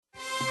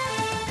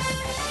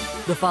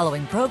The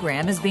following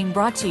program is being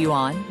brought to you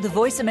on the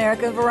Voice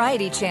America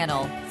Variety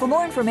Channel. For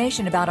more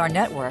information about our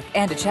network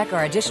and to check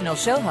our additional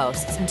show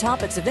hosts and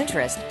topics of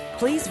interest,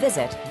 please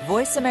visit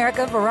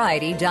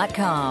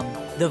voiceamericavariety.com.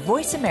 The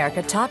Voice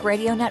America Talk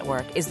Radio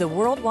Network is the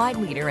worldwide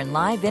leader in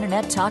live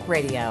Internet talk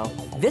radio.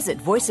 Visit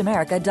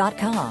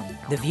voiceamerica.com.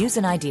 The views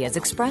and ideas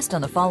expressed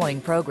on the following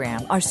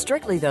program are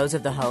strictly those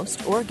of the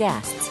host or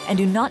guests and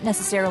do not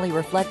necessarily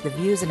reflect the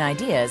views and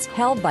ideas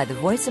held by the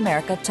Voice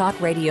America Talk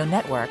Radio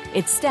Network,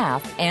 its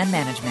staff, and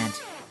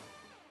management.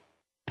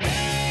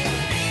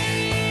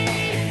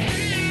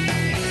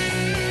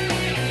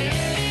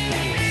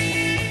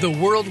 The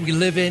world we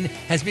live in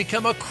has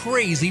become a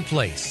crazy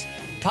place.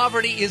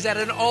 Poverty is at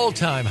an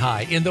all-time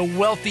high in the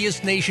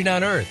wealthiest nation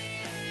on earth.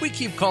 We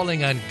keep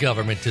calling on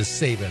government to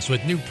save us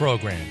with new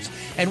programs,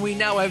 and we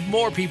now have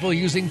more people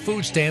using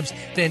food stamps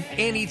than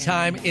any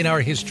time in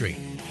our history.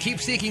 Keep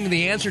seeking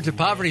the answer to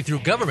poverty through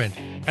government,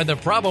 and the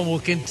problem will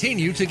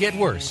continue to get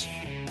worse.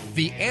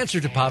 The answer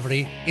to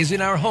poverty is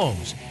in our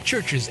homes,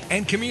 churches,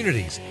 and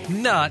communities,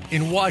 not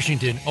in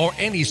Washington or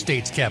any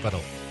state's capital.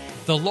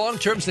 The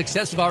long-term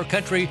success of our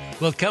country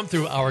will come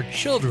through our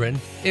children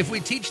if we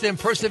teach them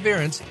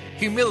perseverance,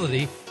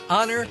 humility,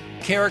 honor,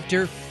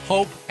 character,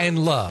 hope,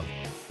 and love.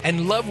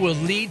 And love will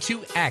lead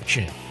to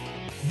action.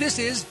 This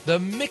is The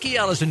Mickey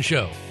Ellison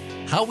Show.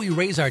 How we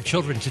raise our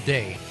children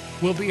today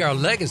will be our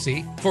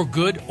legacy for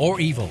good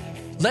or evil.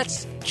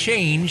 Let's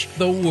change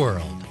the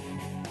world.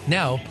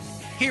 Now,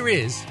 here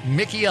is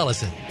Mickey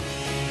Ellison.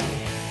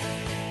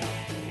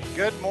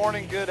 Good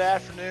morning, good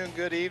afternoon,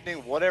 good evening,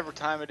 whatever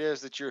time it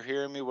is that you're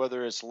hearing me,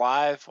 whether it's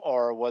live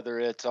or whether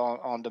it's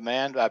on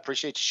demand. I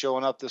appreciate you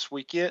showing up this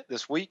week.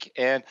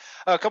 And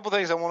a couple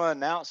things I want to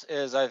announce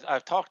is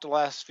I've talked the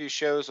last few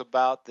shows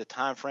about the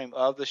time frame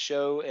of the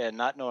show and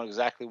not knowing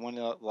exactly when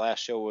the last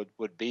show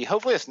would be.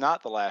 Hopefully it's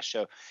not the last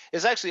show.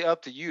 It's actually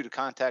up to you to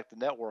contact the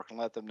network and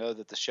let them know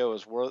that the show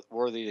is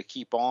worthy to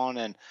keep on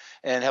and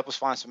help us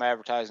find some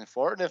advertising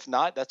for it. And if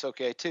not, that's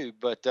okay too.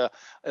 But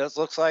it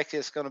looks like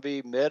it's going to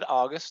be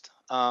mid-August.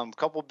 A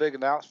couple of big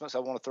announcements I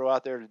want to throw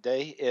out there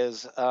today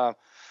is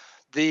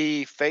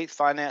the Faith,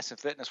 Finance, and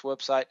Fitness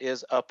website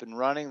is up and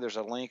running. There's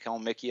a link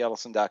on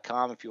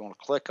mickeyellison.com if you want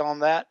to click on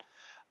that.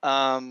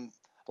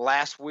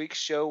 Last week's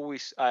show,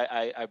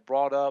 I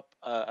brought up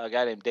a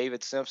guy named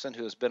David Simpson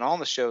who has been on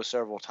the show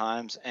several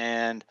times,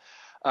 and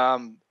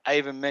I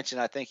even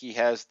mentioned I think he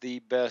has the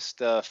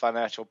best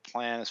financial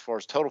plan as far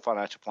as total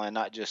financial plan,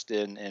 not just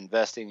in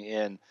investing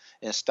in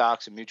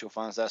stocks and mutual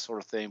funds, that sort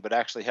of thing, but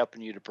actually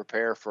helping you to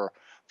prepare for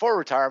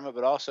retirement,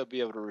 but also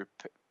be able to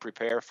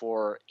prepare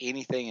for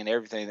anything and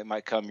everything that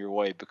might come your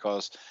way,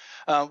 because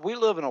we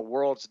live in a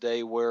world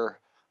today where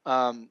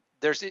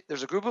there's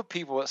a group of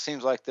people, it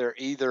seems like they're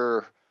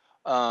either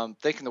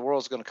thinking the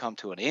world's going to come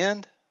to an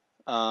end,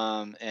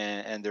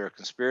 and they're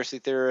conspiracy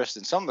theorists,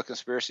 and some of the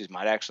conspiracies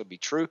might actually be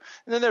true.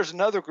 And then there's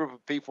another group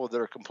of people that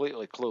are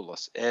completely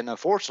clueless. And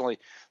unfortunately,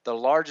 the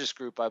largest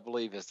group, I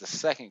believe, is the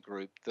second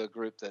group, the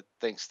group that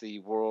thinks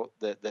the world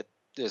that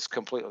is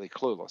completely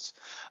clueless.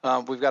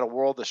 We've got a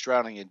world that's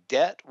drowning in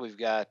debt. We've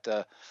got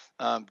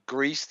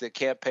Greece that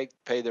can't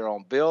pay their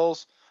own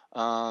bills.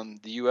 The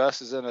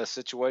U.S. is in a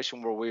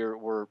situation where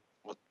we're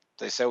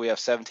they say we have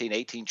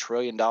 $17-18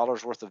 trillion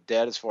worth of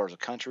debt as far as the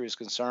country is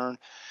concerned.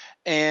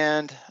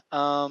 And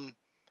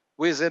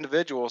we as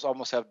individuals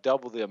almost have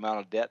double the amount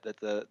of debt that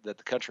the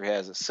country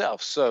has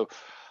itself. So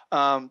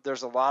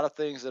there's a lot of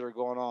things that are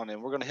going on,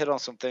 and we're going to hit on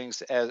some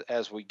things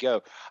as we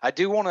go. I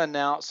do want to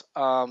announce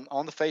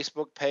on the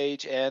Facebook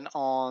page and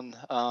on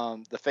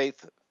the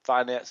Faith,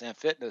 Finance, and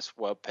Fitness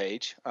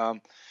webpage,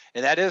 and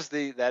that is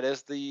the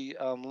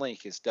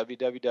link. It's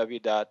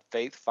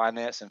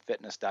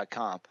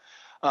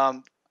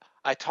www.faithfinanceandfitness.com.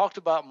 I talked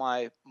about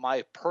my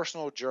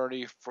personal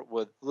journey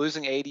with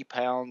losing 80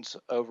 pounds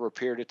over a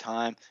period of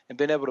time and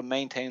been able to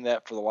maintain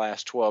that for the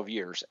last 12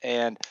 years.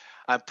 And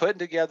I'm putting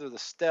together the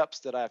steps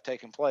that have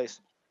taken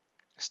place.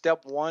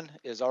 Step 1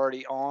 is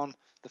already on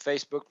the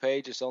Facebook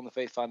page. It's on the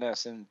Faith,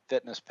 Finance, and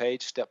Fitness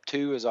page. Step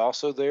 2 is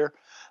also there.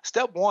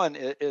 Step 1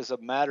 is a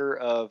matter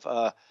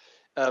of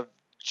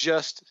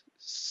just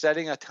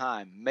setting a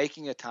time,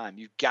 making a time.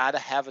 You've got to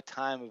have a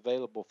time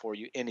available for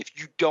you. And if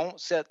you don't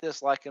set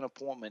this like an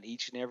appointment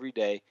each and every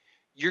day,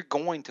 you're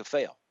going to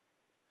fail.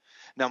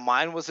 Now,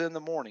 mine was in the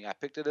morning. I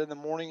picked it in the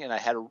morning, and I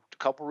had a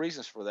couple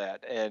reasons for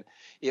that. And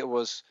it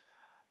was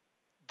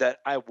that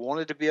I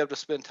wanted to be able to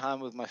spend time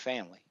with my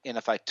family. And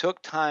if I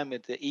took time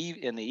in the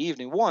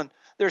evening, one,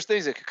 there's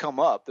things that could come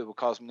up that would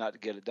cause me not to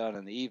get it done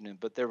in the evening.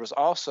 But there was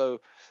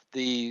also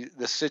the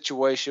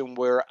situation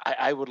where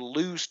I would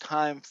lose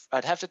time.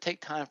 I'd have to take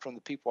time from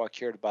the people I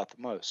cared about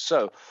the most.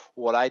 So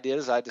what I did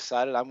is I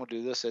decided I'm going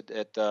to do this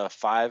at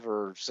 5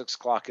 or 6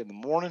 o'clock in the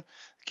morning.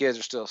 The kids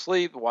are still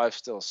asleep. The wife's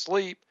still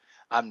asleep.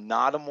 I'm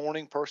not a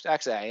morning person.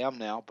 Actually, I am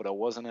now, but I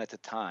wasn't at the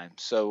time.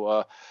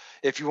 So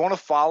if you want to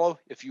follow,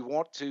 if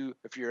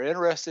you're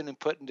interested in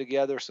putting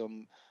together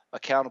some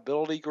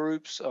accountability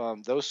groups,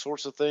 those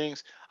sorts of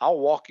things, I'll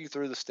walk you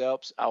through the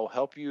steps. I'll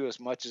help you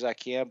as much as I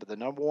can. But the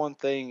number one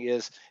thing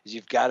is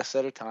you've got to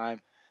set a time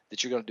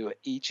that you're going to do it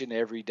each and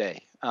every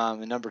day.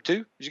 And number 2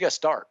 is you got to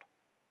start.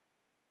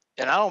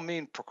 And I don't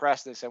mean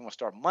procrastinate. Say I'm going to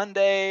start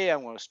Monday.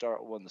 I'm going to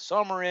start when the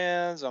summer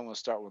ends. I'm going to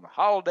start when the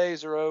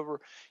holidays are over.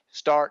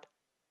 Start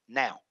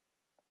now.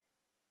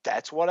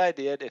 That's what I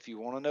did. If you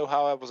want to know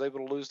how I was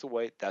able to lose the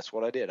weight, that's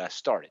what I did. I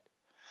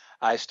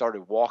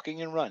started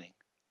walking and running.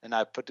 And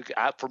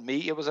for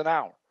me, it was an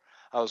hour.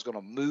 I was going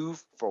to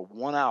move for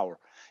 1 hour.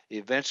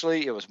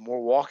 Eventually, it was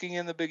more walking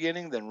in the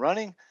beginning than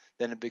running.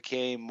 Then it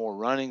became more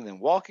running than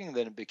walking.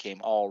 Then it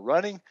became all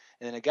running.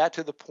 And then it got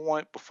to the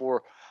point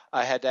before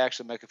I had to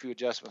actually make a few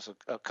adjustments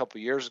a couple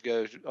of years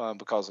ago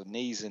because of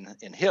knees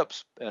and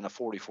hips in a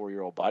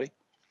 44-year-old body.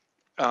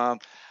 I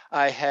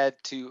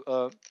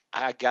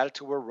got it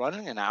to where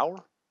running an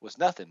hour was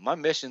nothing. My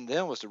mission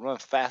then was to run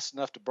fast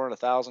enough to burn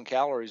 1,000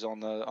 calories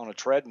on a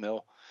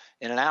treadmill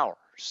in an hour.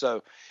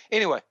 So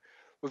anyway,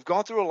 we've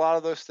gone through a lot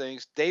of those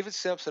things. David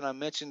Simpson, I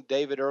mentioned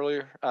David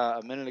earlier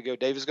a minute ago.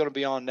 David's going to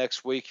be on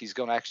next week.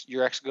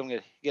 You're actually going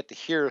to get to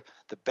hear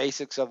the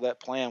basics of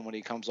that plan when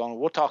he comes on.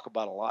 We'll talk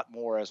about a lot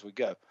more as we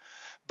go.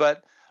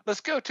 But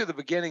let's go to the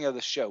beginning of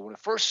the show when it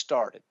first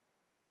started.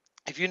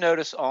 If you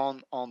notice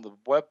on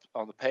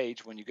the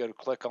page, when you go to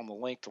click on the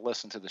link to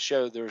listen to the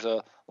show, there's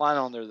a line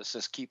on there that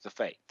says "Keep the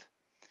Faith."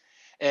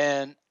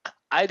 And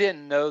I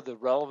didn't know the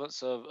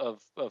relevance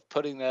of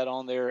putting that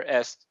on there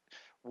as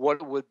what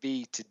it would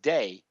be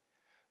today,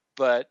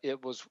 but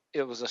it was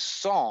a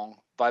song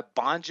by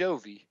Bon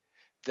Jovi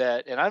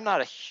and I'm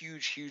not a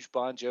huge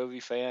Bon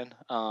Jovi fan,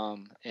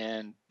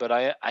 but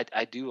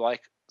I do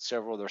like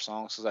several of their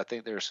songs because I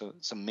think there's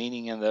some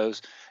meaning in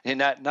those, and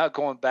not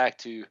going back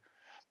to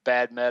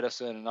Bad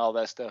Medicine and all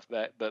that stuff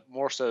back, but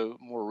more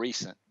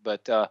recent.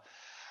 But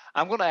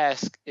I'm going to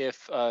ask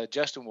if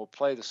Justin will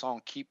play the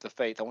song "Keep the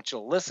Faith." I want you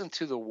to listen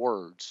to the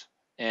words,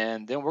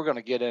 and then we're going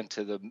to get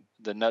into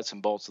the nuts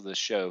and bolts of this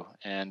show.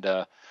 And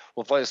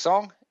we'll play the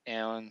song,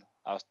 and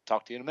I'll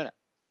talk to you in a minute.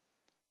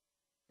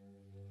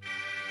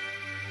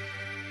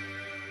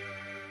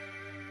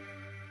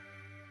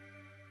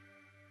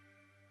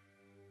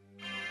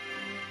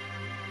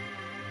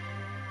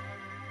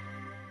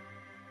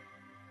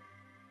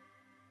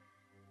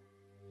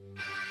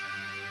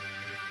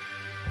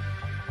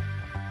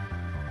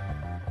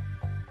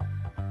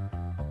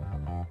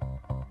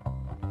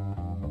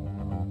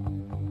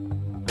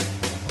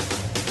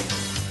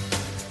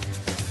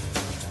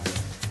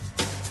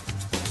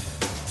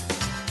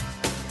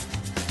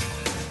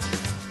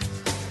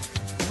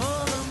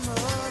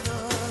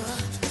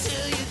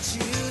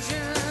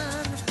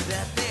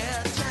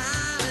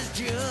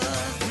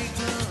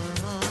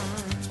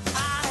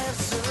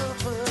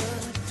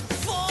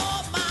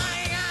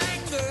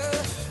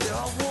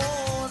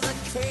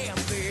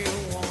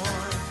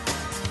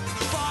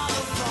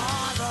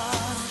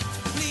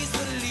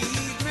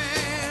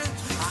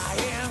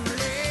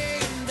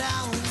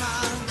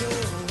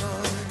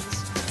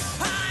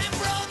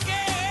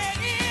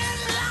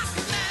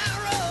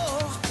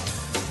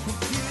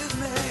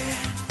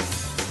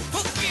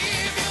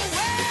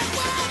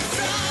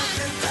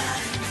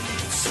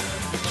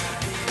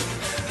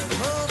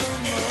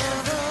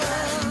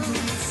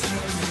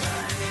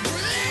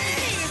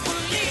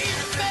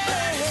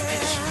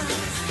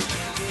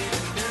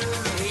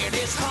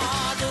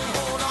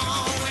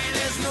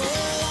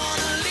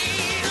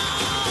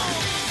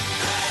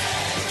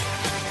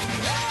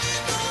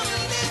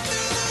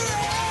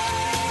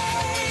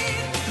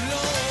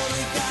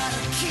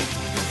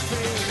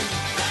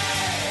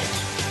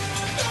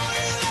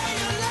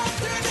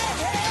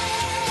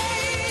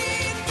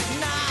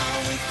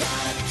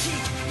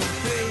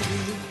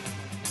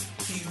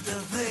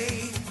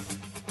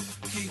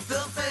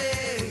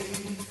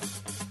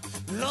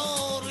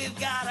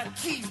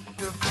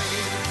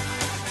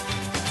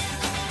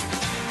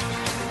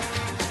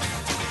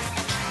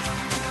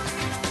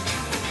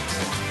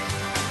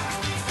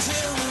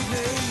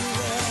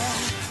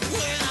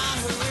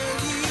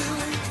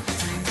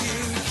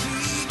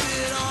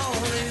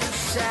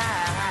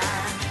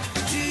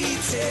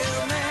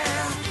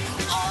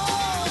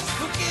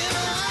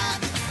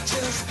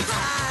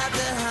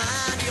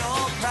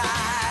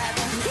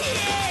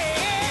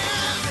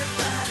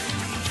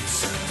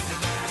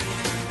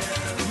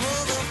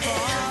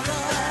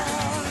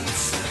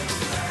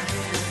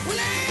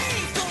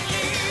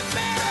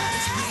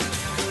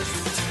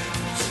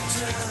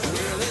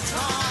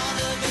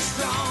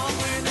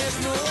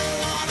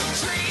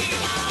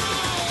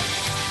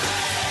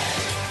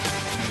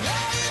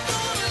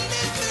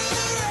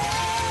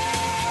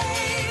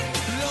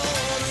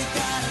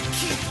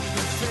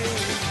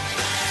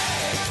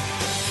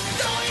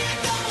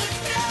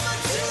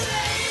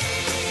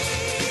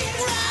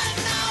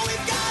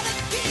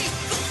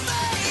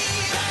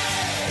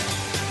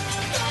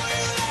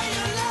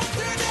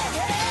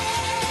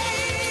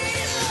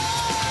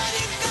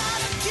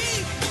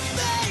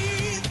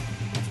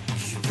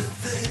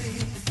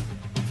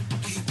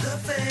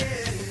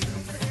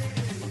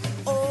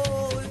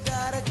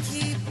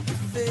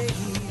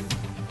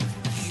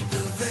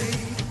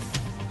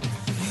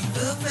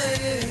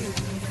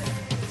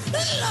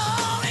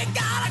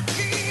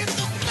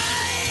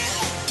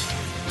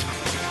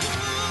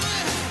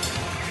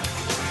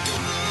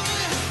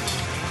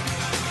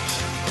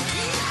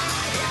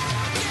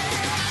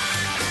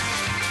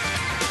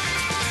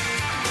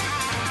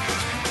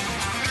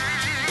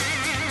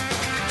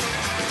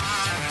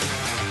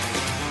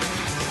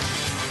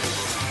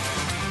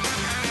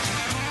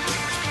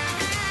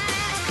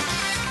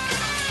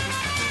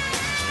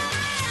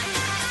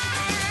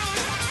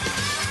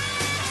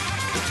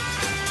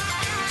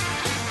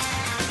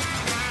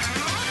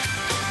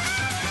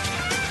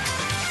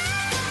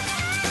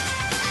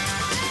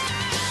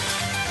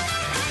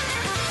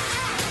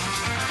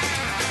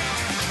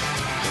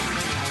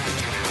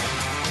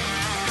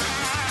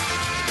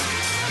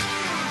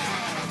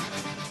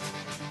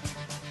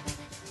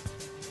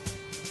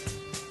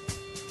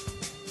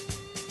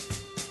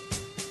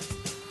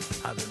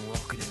 I've been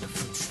walking in the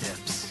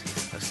footsteps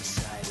of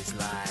society's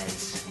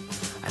lies.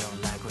 I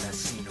don't like what I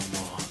see no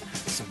more.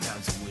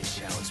 Sometimes I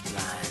wish I was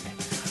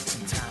blind.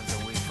 Sometimes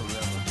I wait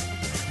forever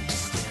to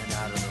stand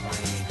out of the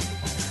rain,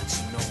 so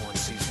no one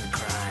sees me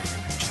crying,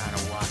 trying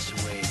to wash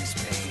away this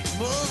pain.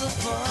 Mother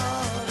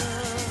Father,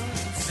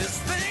 there's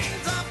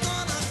things I'm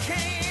gonna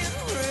can't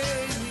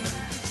raise.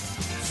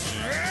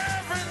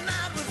 Every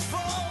night with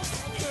false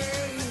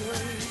praise.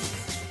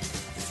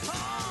 It's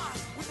hard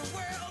with the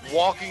world.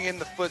 Walking in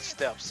the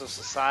footsteps of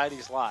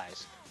society's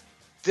lies.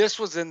 This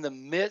was in the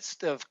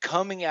midst of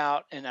coming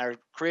out and our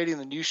creating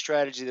the new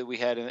strategy that we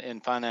had in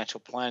financial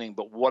planning.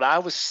 But what I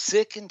was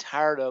sick and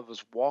tired of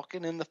was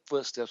walking in the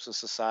footsteps of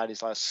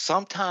society's lies.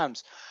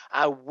 Sometimes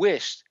I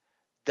wished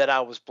that I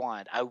was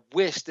blind. I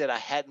wished that I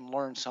hadn't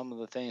learned some of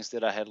the things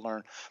that I had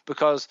learned,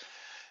 because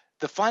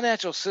the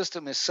financial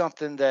system is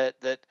something that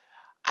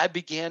I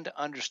began to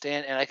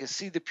understand, and I can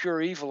see the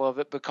pure evil of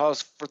it,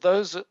 because for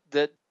those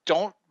that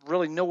don't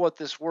really know what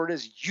this word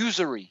is,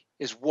 usury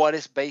is what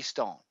it's based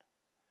on.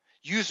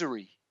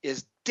 Usury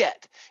is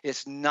debt.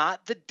 It's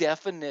not the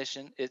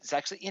definition. It's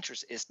actually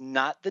interest. It's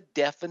not the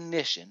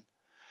definition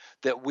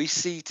that we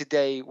see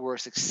today where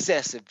it's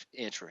excessive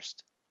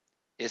interest.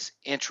 It's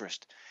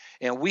interest.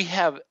 And we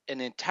have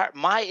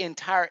my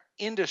entire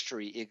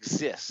industry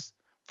exists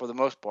for the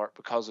most part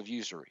because of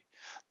usury.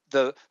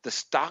 The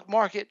stock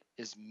market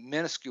is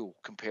minuscule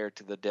compared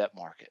to the debt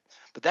market.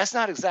 But that's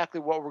not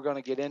exactly what we're going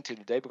to get into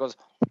today, because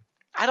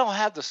I don't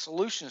have the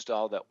solutions to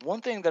all that.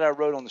 One thing that I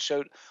wrote on the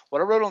show, what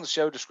I wrote on the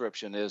show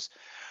description is,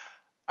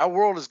 our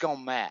world has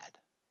gone mad.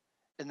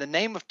 In the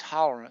name of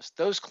tolerance,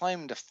 those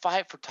claiming to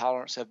fight for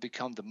tolerance have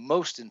become the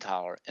most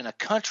intolerant in a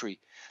country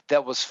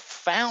that was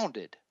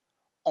founded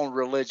on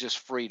religious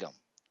freedom.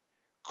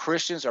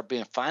 Christians are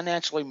being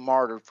financially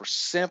martyred for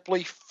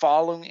simply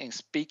following and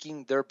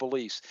speaking their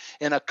beliefs.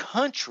 In a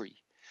country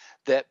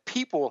that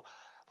people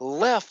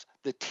left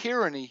the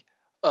tyranny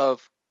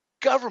of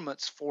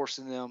governments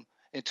forcing them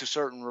into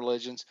certain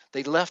religions,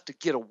 they left to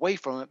get away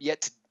from it.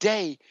 Yet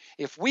today,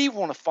 if we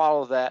want to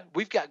follow that,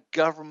 we've got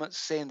governments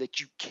saying that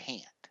you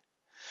can't.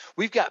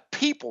 We've got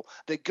people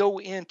that go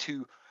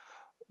into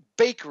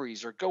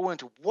bakeries or go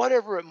into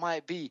whatever it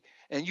might be,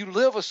 and you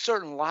live a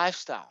certain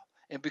lifestyle.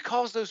 And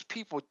because those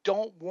people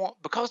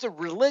because their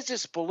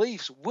religious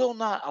beliefs will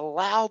not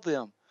allow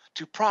them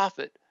to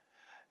profit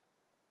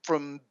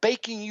from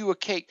baking you a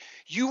cake,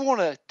 you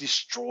want to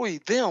destroy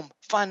them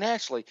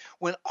financially,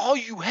 when all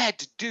you had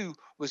to do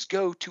was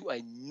go to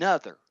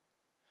another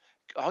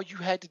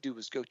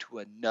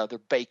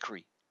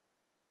bakery.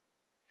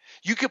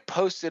 You could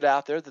post it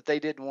out there that they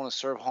didn't want to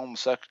serve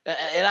homosexual,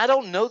 and I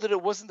don't know that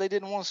it wasn't they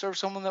didn't want to serve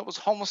someone that was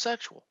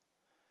homosexual.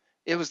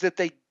 It was that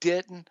they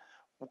didn't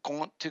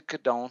want to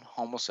condone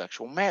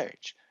homosexual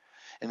marriage,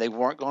 and they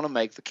weren't going to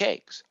make the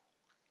cakes.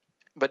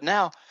 But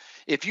now,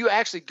 if you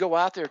actually go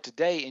out there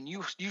today and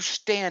you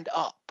stand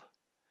up,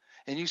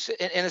 and you say,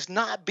 and it's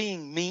not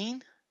being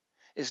mean,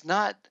 it's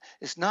not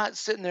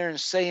sitting there and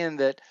saying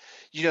that,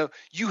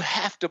 you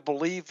have to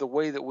believe the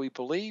way that we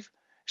believe.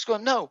 It's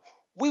going, no,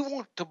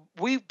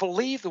 we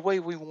believe the way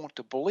we want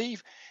to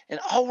believe, and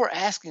all we're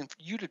asking for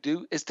you to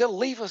do is to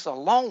leave us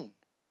alone.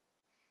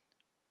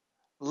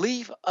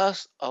 Leave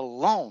us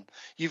alone.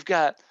 You've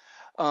got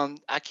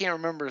I can't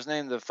remember his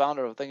name, the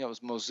founder, I think it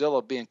was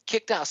Mozilla, being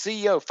kicked out,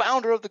 CEO,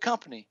 founder of the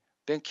company,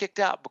 been kicked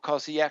out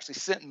because he actually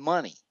sent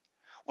money.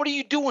 What are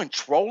you doing,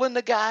 trolling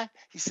the guy?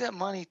 He sent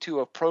money to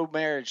a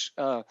pro-marriage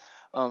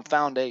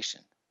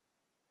foundation.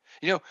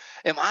 Am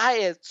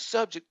I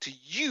subject to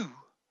you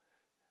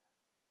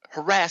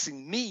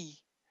harassing me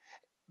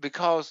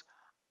because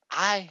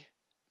I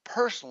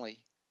personally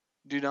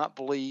do not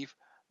believe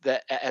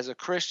that as a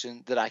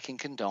Christian that I can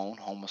condone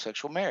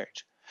homosexual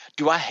marriage?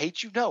 Do I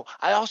hate you? No.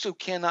 I also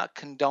cannot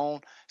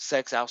condone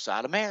sex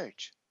outside of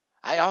marriage.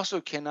 I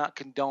also cannot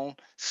condone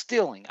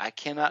stealing. I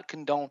cannot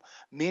condone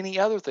many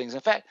other things. In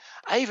fact,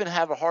 I even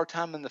have a hard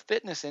time in the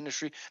fitness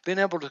industry being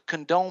able to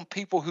condone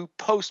people who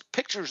post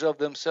pictures of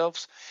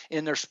themselves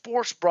in their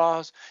sports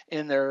bras,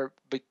 in their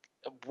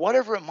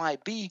whatever it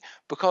might be,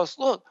 because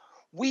look,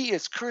 we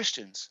as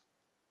Christians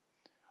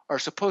are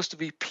supposed to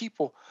be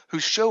people who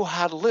show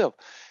how to live.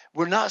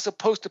 We're not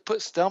supposed to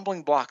put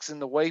stumbling blocks in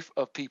the way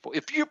of people.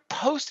 If you're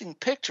posting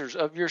pictures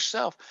of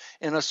yourself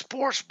in a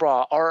sports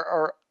bra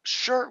or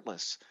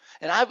shirtless,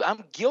 and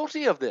I'm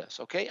guilty of this,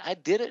 okay? I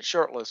did it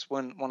shirtless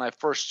when I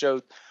first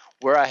showed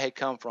where I had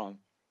come from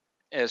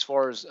as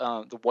far as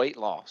the weight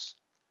loss.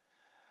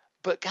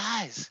 But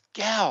guys,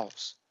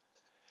 gals,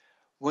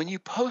 when you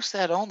post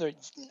that on there,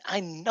 I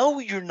know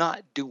you're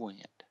not doing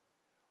it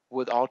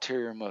with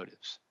ulterior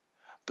motives.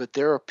 But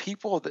there are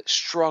people that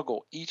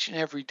struggle each and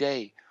every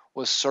day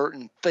with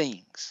certain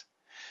things.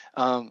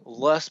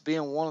 Lust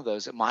being one of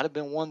those. It might have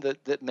been one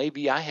that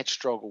maybe I had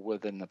struggled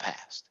with in the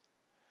past.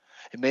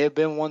 It may have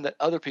been one that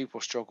other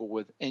people struggle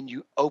with, and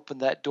you open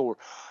that door.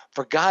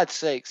 For God's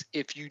sakes,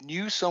 if you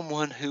knew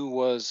someone who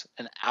was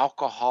an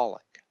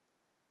alcoholic,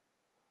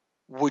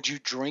 would you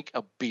drink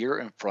a beer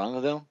in front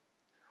of them?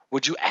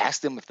 Would you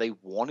ask them if they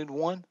wanted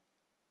one?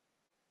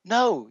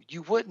 No,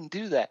 you wouldn't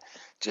do that.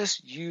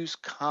 Just use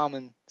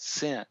common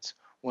sense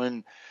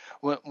when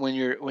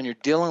you're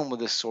dealing with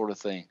this sort of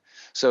thing.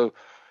 So,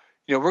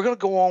 we're going to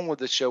go on with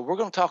the show. We're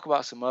going to talk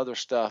about some other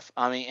stuff.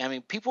 I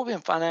mean, people have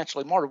been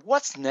financially martyred.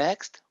 What's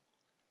next?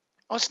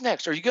 What's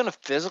next? Are you going to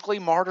physically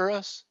martyr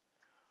us?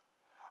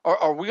 Or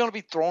are we going to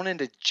be thrown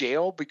into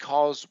jail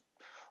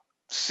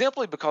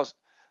simply because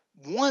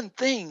one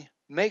thing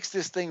makes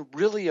this thing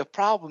really a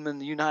problem in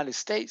the United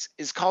States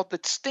is called the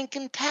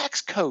stinking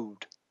tax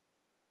code.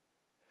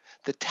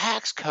 The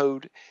tax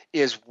code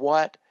is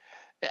what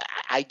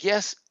I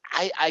guess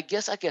I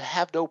could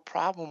have no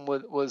problem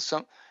with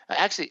some.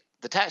 Actually,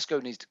 the tax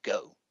code needs to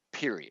go,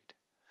 period.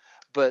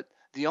 But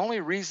the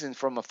only reason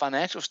from a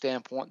financial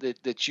standpoint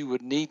that you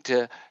would need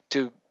to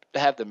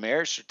have the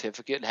marriage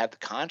certificate and have the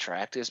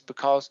contract is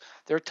because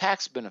there are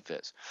tax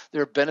benefits.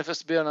 There are benefits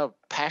to being able to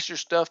pass your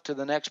stuff to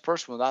the next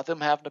person without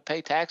them having to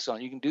pay tax on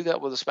it. You can do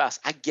that with a spouse.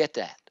 I get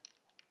that.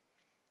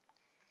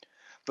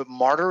 But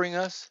martyring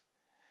us?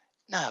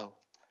 No.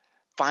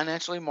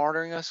 Financially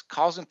martyring us,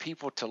 causing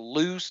people to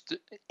lose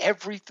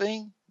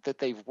everything that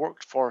they've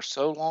worked for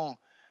so long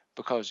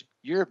because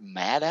you're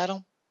mad at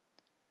them?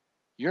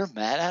 You're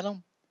mad at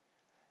them?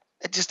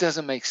 It just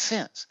doesn't make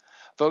sense.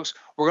 Folks,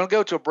 we're going to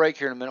go to a break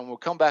here in a minute. When we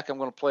come back, I'm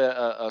going to play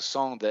a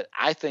song that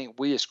I think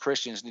we as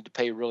Christians need to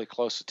pay really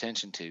close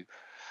attention to.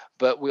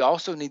 But we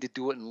also need to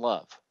do it in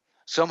love.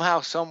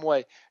 Somehow, some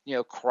way,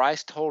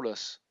 Christ told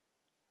us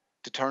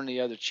to turn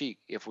the other cheek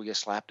if we get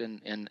slapped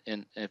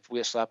if we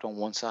get slapped on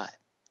one side,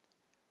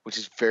 which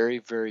is very,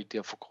 very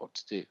difficult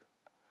to do.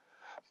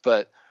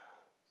 But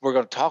we're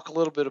going to talk a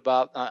little bit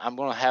about. I'm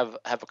going to have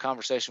a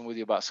conversation with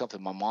you about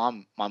something my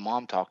mom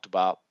talked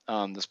about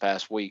this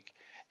past week,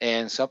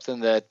 and something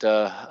that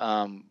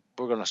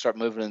we're going to start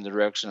moving in the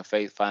direction of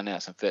faith,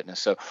 finance, and fitness.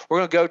 So we're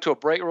going to go to a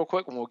break real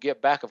quick. When we'll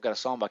get back, I've got a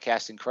song by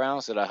Casting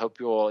Crowns that I hope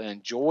you all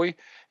enjoy,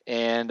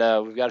 and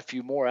we've got a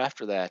few more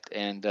after that,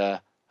 and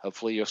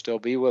hopefully you'll still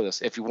be with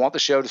us. If you want the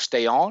show to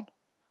stay on,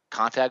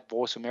 contact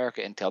Voice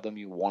America and tell them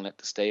you want it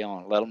to stay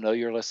on. Let them know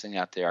you're listening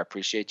out there. I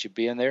appreciate you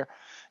being there,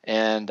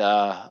 and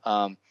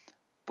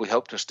we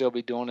hope to still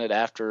be doing it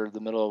after the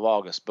middle of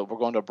August. But we're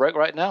going to a break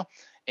right now,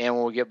 and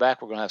when we get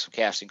back, we're going to have some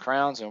Casting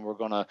Crowns, and we're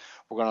going to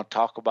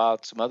talk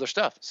about some other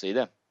stuff. See you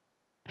then.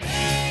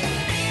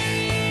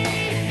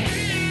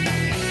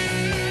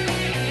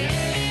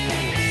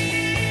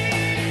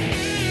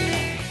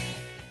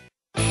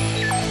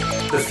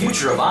 The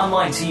future of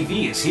online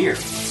TV is here.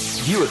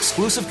 View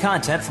exclusive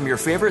content from your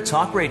favorite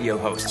talk radio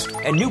hosts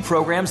and new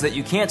programs that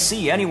you can't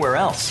see anywhere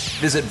else.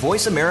 Visit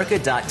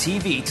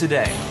voiceamerica.tv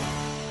today.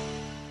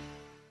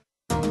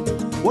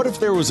 What if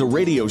there was a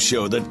radio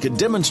show that could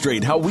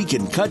demonstrate how we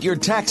can cut your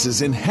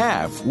taxes in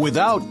half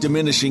without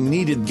diminishing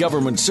needed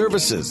government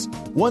services?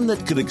 One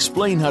that could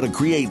explain how to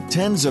create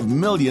tens of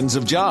millions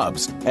of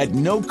jobs at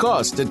no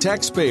cost to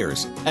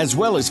taxpayers, as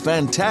well as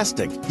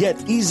fantastic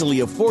yet easily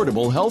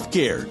affordable health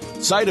care.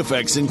 Side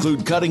effects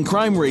include cutting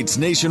crime rates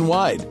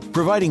nationwide,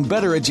 providing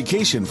better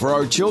education for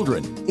our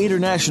children,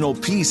 international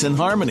peace and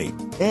harmony,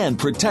 and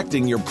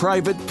protecting your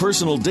private,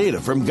 personal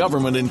data from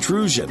government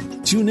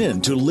intrusion. Tune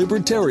in to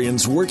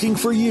Libertarians Working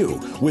for You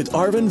with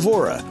Arvin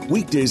Vora,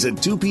 weekdays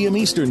at 2 p.m.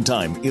 Eastern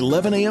Time,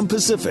 11 a.m.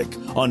 Pacific,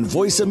 on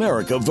Voice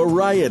America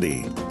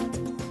Variety.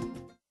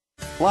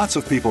 Lots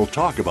of people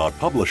talk about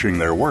publishing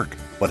their work,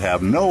 but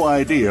have no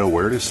idea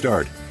where to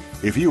start.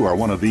 If you are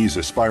one of these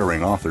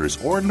aspiring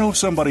authors or know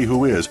somebody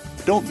who is,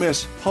 don't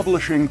miss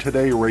Publishing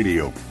Today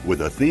Radio with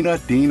Athena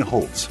Dean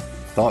Holtz.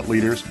 Thought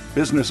leaders,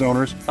 business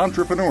owners,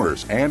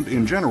 entrepreneurs, and,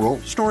 in general,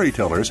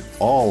 storytellers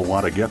all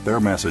want to get their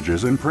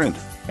messages in print,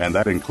 and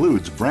that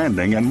includes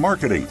branding and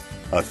marketing.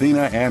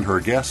 Athena and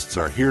her guests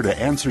are here to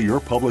answer your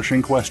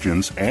publishing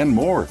questions and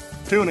more.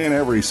 Tune in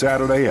every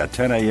Saturday at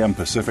 10 a.m.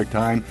 Pacific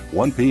Time,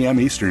 1 p.m.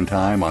 Eastern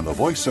Time on the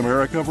Voice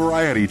America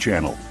Variety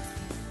Channel.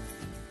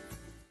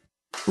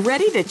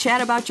 Ready to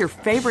chat about your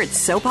favorite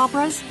soap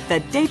operas? The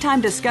daytime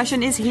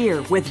discussion is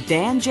here with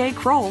Dan J.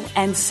 Kroll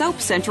and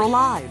Soap Central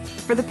Live.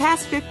 For the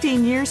past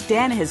 15 years,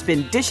 Dan has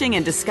been dishing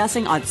and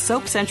discussing on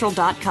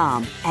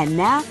SoapCentral.com. And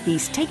now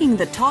he's taking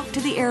the talk to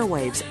the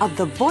airwaves of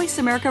the Voice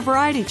America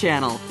Variety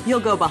Channel. You'll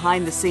go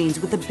behind the scenes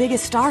with the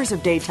biggest stars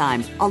of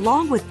daytime,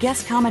 along with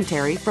guest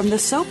commentary from the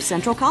Soap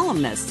Central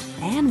columnists.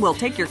 And we'll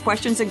take your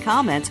questions and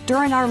comments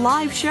during our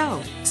live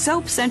show,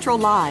 Soap Central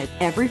Live,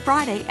 every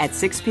Friday at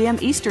 6 p.m.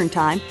 Eastern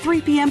Time,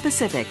 3 p.m.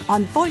 Pacific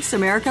on Voice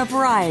America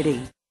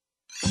Variety.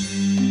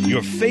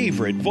 Your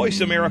favorite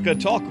Voice America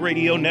Talk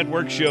Radio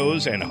Network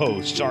shows and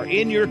hosts are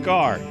in your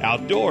car,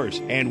 outdoors,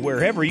 and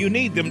wherever you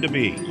need them to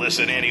be.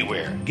 Listen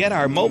anywhere. Get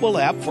our mobile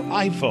app for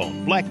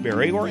iPhone,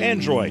 BlackBerry, or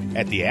Android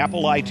at the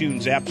Apple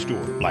iTunes App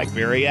Store,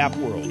 BlackBerry App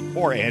World,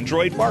 or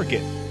Android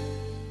Market.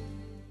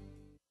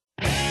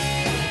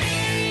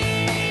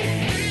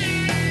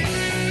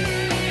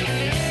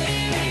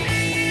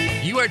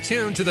 You are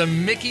tuned to The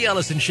Mickey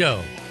Ellison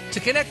Show. To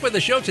connect with the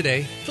show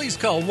today, please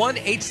call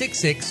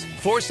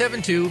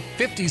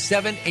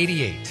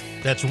 1-866-472-5788.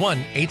 That's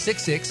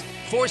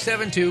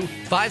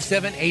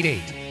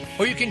 1-866-472-5788.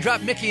 Or you can drop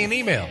Mickey an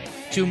email,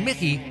 to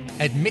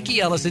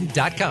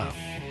Mickey@MickeyEllison.com.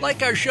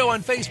 Like our show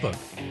on Facebook.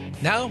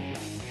 Now,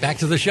 back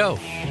to the show.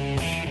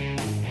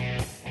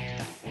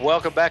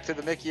 Welcome back to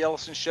the Mickey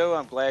Ellison Show.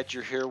 I'm glad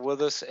you're here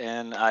with us,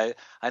 and I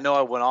know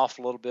I went off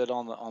a little bit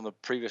on the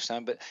previous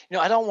time, but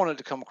I don't want it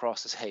to come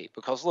across as hate,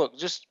 because look,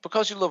 just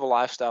because you live a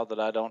lifestyle that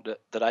I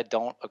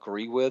don't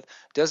agree with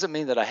doesn't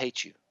mean that I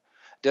hate you.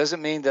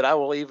 Doesn't mean that I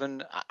will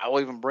even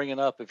bring it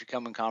up if you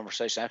come in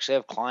conversation. I actually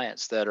have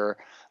clients that are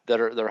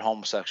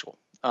homosexual,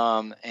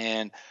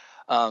 and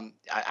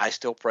I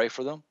still pray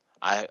for them.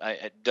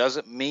 It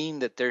doesn't mean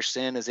that their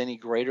sin is any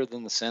greater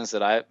than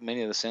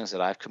many of the sins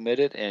that I've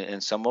committed,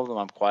 and some of them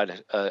I'm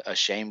quite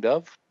ashamed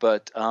of.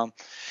 But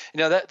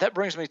that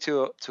brings me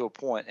to a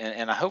point,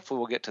 and I hopefully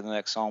we'll get to the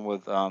next song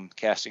with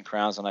Casting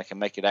Crowns, and I can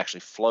make it actually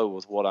flow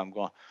with what I'm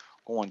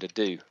going to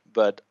do.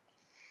 But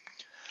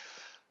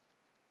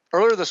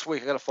earlier this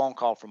week, I got a phone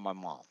call from my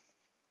mom,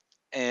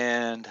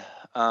 and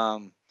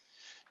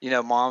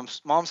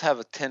moms have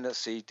a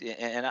tendency to,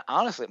 and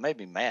honestly, it made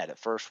me mad at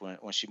first when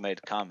she made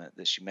a comment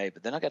that she made,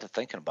 but then I got to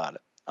thinking about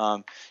it.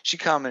 She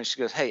commented, she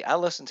goes, "Hey, I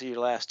listened to your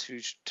last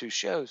two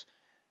shows,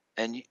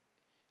 and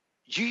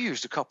you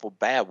used a couple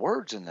bad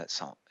words in that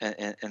song,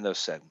 in those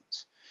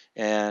segments."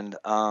 And,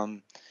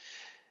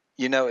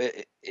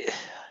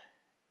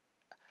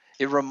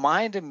 it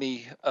reminded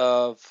me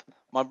of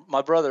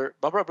my brother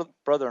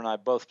and I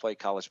both played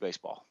college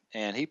baseball,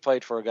 and he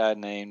played for a guy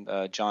named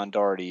John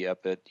Daugherty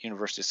up at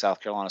University of South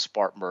Carolina,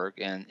 Spartanburg,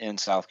 in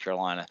South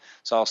Carolina.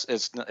 So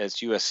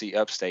it's USC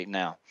Upstate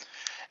now.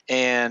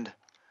 And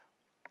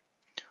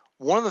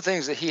one of the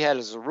things that he had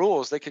as a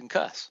rule is they couldn't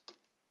cuss.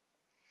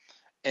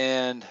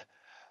 And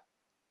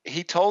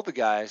he told the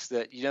guys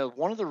that,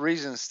 one of the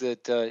reasons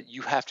that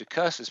you have to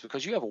cuss is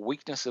because you have a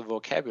weakness of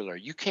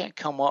vocabulary. You can't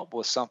come up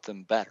with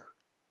something better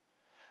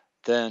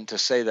than to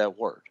say that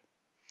word.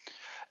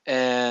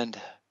 And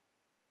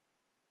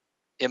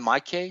in my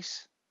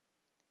case,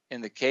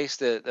 in the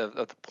case of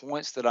the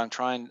points that I'm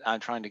trying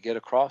to get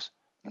across,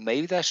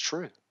 maybe that's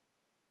true.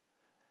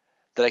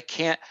 That I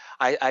can't.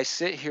 I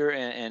sit here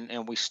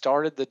and we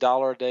started the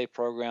 $1 a day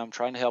program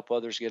trying to help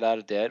others get out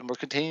of debt, and we're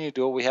continuing to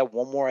do it. We have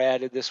one more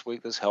added this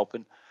week that's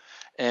helping,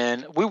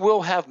 and we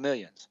will have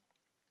millions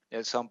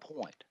at some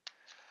point.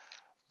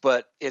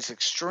 But it's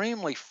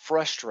extremely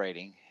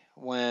frustrating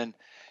when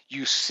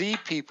you see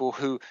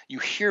people you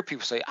hear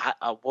people say,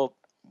 well,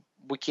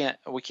 we can't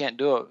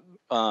do it.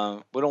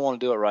 We don't want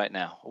to do it right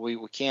now. We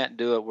can't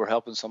do it. We're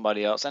helping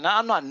somebody else. And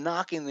I'm not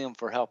knocking them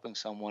for helping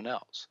someone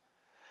else.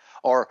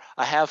 Or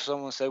I have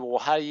someone say, well,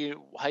 how do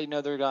you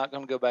know they're not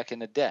going to go back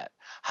into debt?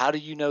 How do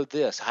you know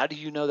this? How do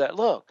you know that?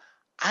 Look,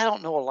 I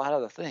don't know a lot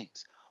of the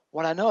things.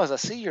 What I know is I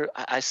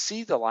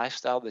see the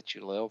lifestyle that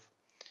you live,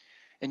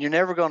 and you're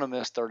never going to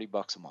miss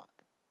 $30 a month.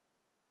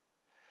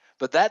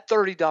 But that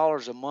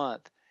 $30 a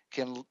month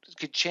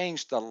could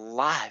change the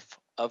life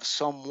of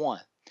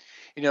someone.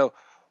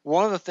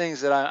 One of the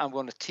things that I'm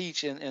going to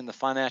teach in the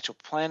financial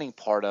planning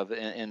part of it,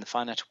 and the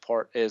financial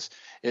part is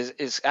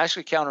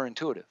actually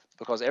counterintuitive,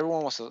 because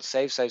everyone wants to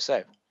save.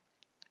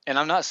 And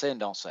I'm not saying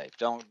don't save.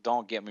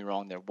 Don't get me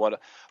wrong there. But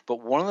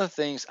one of the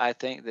things I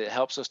think that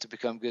helps us to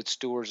become good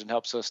stewards and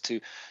helps us to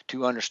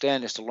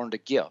understand is to learn to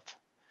give.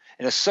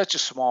 And it's such a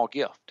small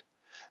gift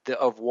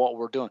of what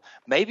we're doing.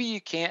 Maybe you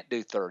can't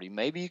do 30.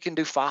 Maybe you can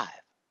do 5.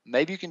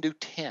 Maybe you can do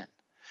 10.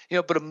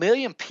 But 1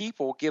 million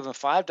people giving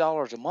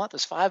 $5 a month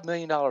is $5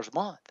 million a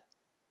month.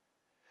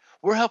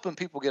 We're helping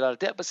people get out of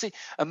debt. But see,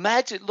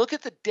 look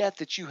at the debt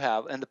that you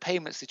have and the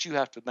payments that you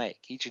have to make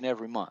each and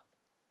every month.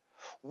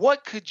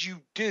 What could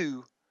you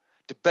do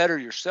to better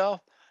yourself,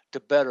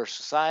 to better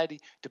society,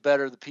 to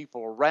better the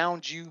people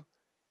around you,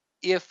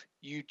 if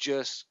you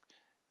just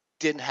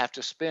didn't have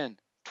to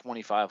spend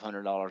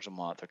 $2,500 a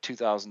month or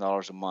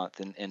 $2,000 a month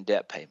in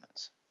debt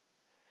payments?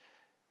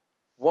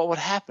 What would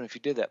happen if you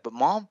did that? But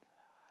Mom,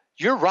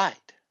 you're right.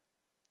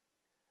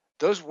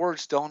 Those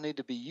words don't need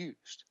to be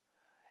used.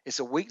 It's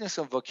a weakness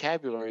of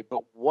vocabulary,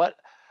 but what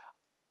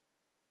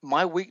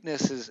my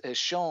weakness has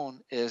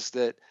shown is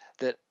that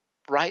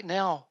right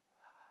now,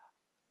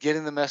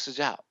 getting the message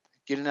out,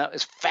 getting out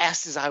as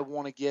fast as I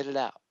want to get it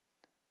out.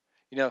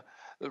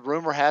 The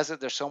rumor has it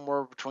there's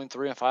somewhere between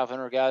 300 and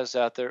 500 guys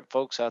out there,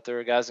 folks out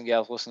there, guys and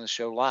gals listening to the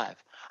show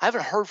live. I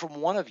haven't heard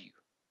from one of you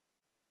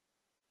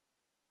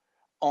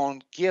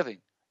on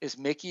giving. Is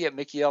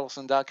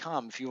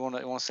Mickey@MickeyEllison.com if you want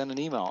to send an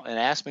email and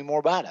ask me more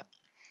about it.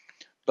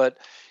 But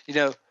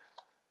we're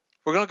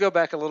going to go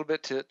back a little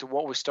bit to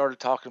what we started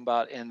talking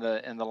about in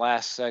the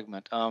last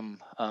segment,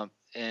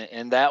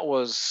 and that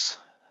was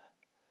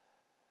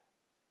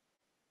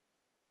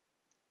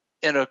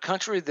in a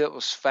country that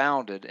was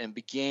founded and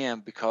began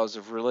because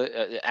of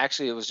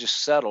actually it was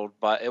just settled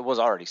it was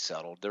already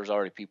settled. There's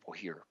already people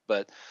here,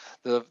 but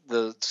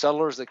the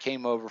settlers that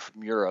came over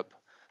from Europe,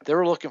 they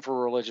were looking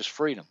for religious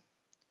freedom.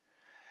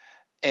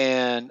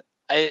 And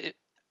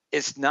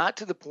it's not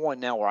to the point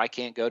now where I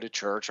can't go to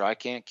church or I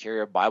can't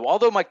carry a Bible,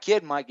 although my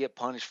kid might get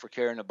punished for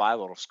carrying a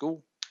Bible to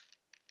school.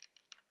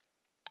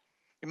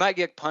 You might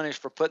get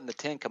punished for putting the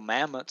 10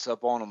 Commandments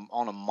up on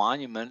a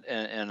monument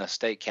in a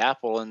state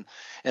capitol, and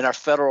our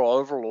federal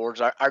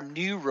overlords, our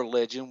new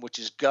religion, which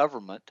is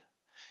government.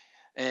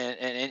 And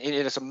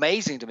it's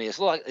amazing to me. It's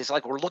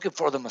like we're looking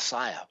for the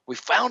Messiah. We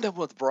found him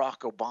with Barack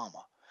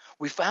Obama.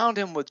 We found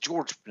him with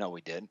George. No,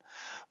 we didn't.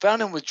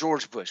 Found him with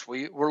George Bush.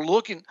 We're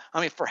looking.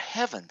 I mean, for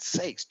heaven's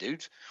sakes,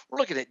 dudes. We're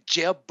looking at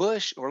Jeb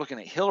Bush. We're looking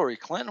at Hillary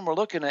Clinton. We're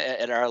looking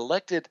at our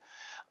elected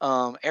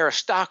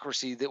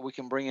aristocracy that we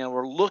can bring in.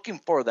 We're looking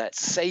for that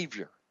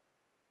savior.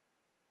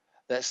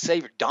 That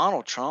savior,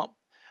 Donald Trump.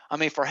 I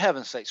mean, for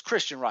heaven's sakes,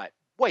 Christian Right,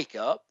 wake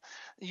up.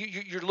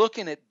 You're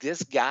looking at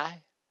this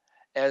guy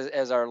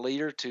as our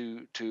leader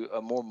to a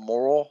more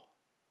moral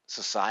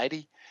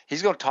society.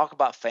 He's going to talk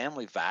about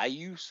family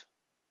values.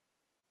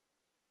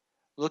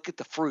 Look at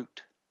the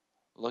fruit.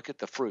 Look at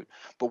the fruit.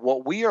 But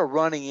what we are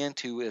running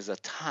into is a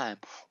time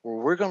where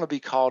we're going to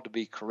be called to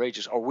be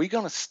courageous. Are we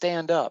going to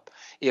stand up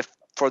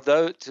for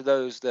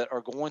those that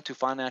are going to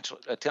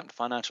attempt to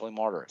financially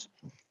martyr us?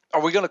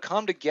 Are we going to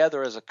come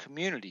together as a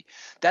community?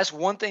 That's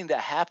one thing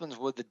that happens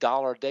with the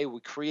dollar a day.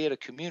 We create a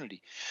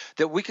community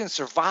that we can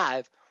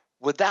survive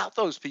without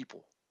those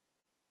people.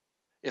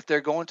 If they're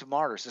going to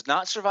martyr us, it's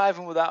not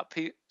surviving without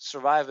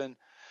surviving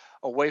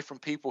away from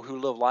people who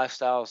live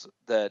lifestyles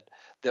that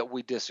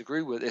we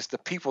disagree with. It's the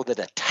people that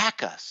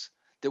attack us,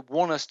 that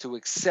want us to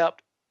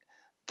accept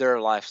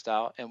their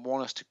lifestyle and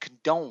want us to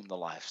condone the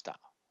lifestyle.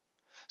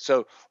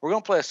 So we're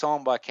going to play a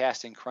song by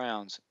Casting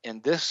Crowns,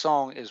 and this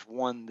song is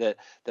one that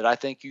I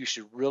think you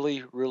should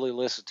really, really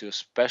listen to,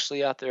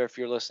 especially out there if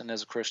you're listening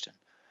as a Christian.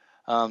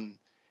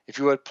 If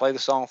you would play the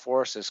song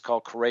for us, it's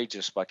called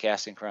Courageous by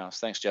Casting Crowns.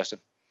 Thanks, Justin.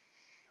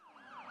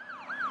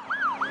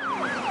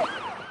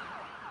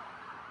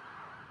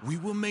 We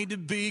were made to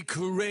be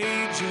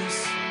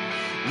courageous.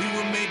 We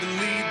were made to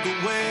lead the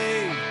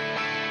way.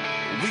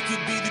 We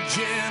could be the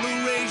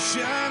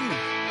generation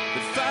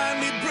that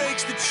finally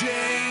breaks the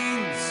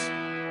chains.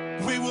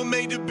 We were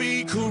made to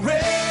be courageous.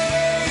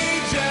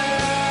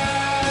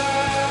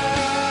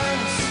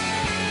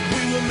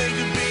 We were made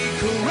to be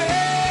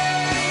courageous.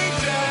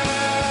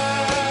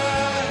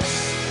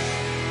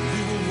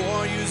 We were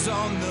warriors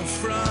on the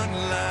front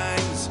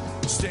lines,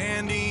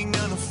 standing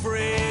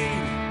unafraid.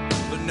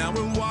 But now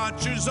we're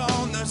watchers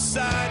on the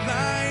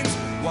sidelines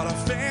while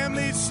our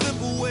families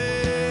slip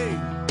away.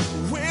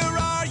 Where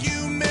are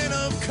you, men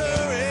of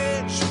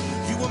courage?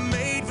 You were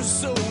made for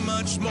so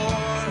much more.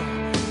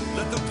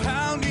 Let the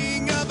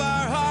pounding of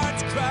our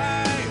hearts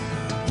cry,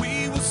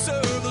 we will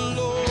serve the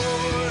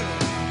Lord.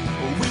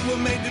 We were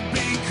made to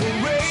be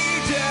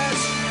courageous,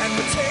 and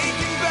we're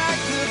taking back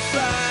the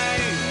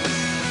fight.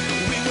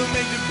 We were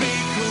made to be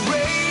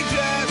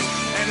courageous,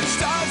 and it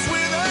starts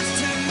with us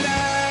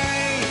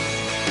tonight.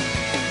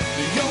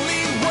 The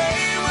only way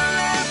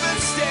we'll ever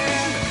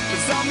stand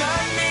is on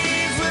our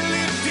knees with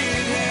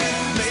lifted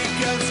hands. Make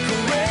us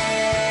courageous.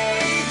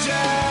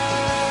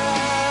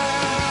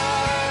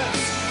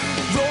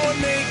 Lord,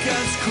 make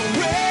us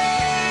courageous.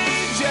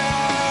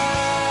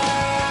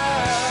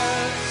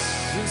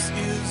 This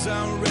is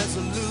our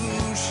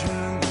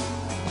resolution,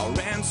 our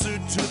answer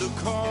to the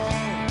call.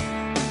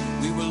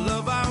 We will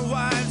love our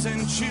wives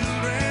and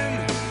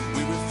children.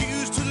 We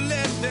refuse to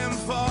let them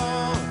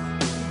fall.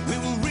 We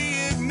will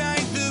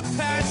reignite the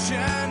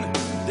passion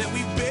that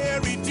we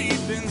bury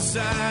deep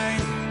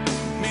inside.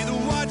 May the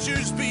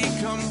watchers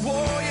become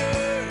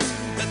warriors.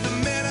 Let the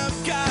men of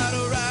God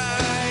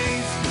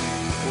arise.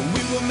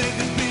 We were made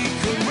to be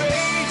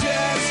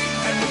courageous,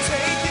 and we're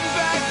taking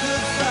back the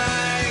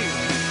fight.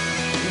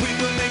 We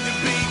were made to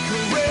be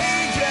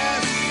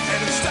courageous, and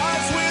it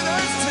starts with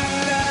us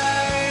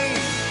tonight.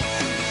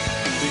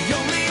 The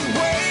only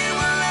way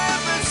we'll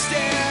ever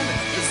stand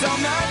is on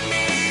our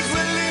knees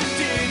with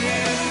lifted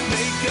hands.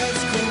 Make us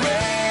courageous.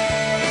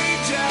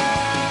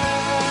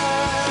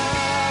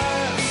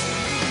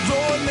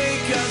 Lord,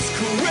 make us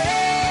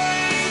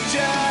courageous.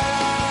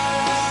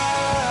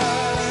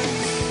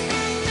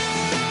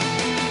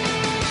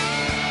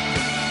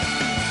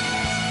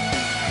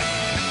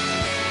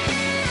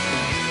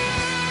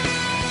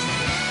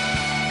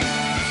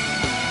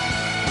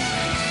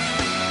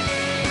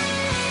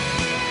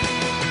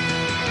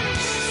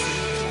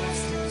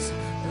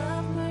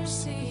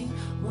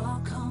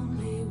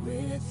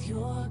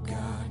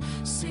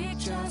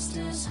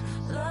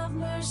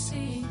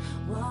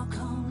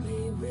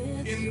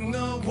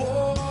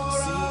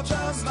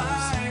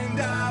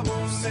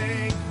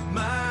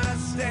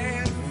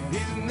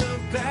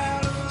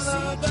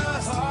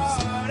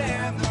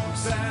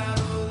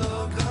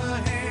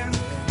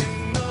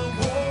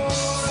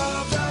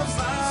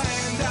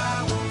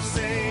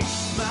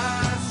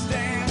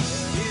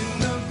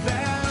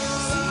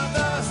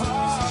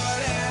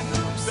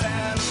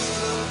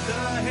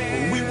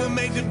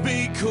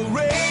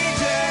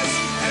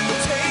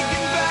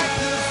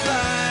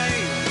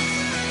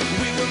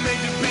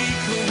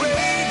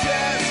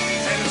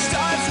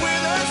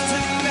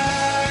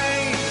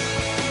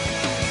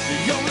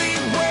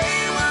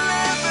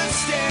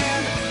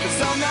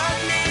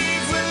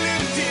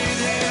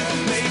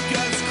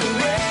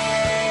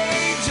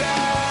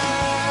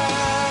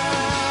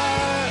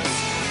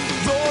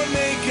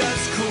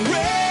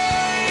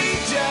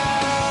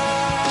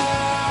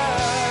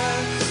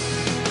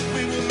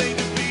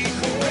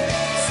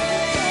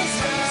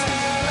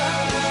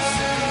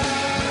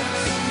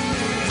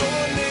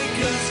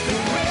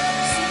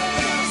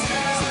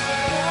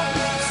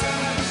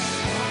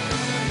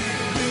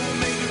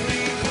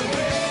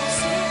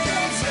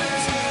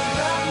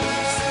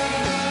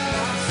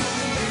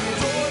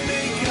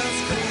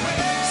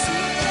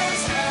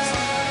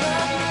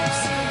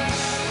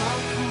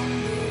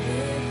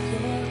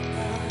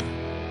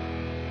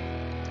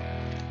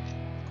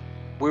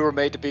 We were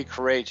made to be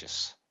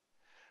courageous.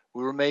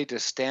 We were made to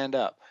stand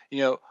up.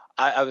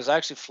 I was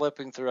actually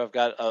flipping through. I've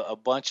got a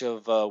bunch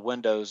of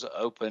windows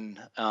open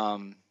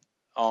on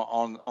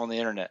the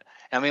internet.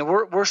 I mean,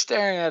 we're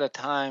staring at a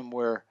time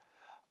where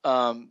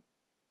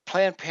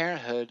Planned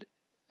Parenthood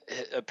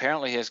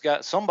apparently has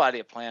got somebody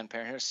at Planned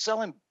Parenthood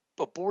selling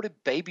aborted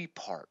baby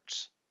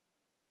parts.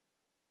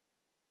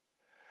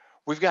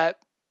 We've got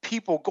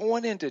people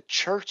going into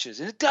churches,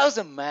 and it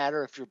doesn't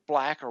matter if you're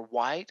black or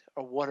white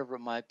or whatever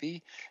it might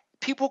be.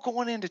 People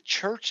going into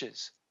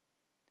churches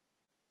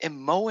and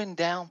mowing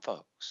down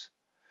folks.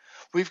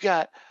 We've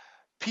got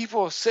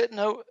people sitting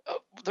over.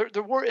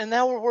 And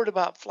now we're worried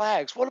about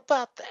flags. What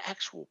about the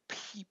actual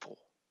people?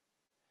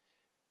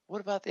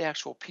 What about the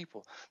actual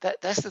people?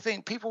 That's the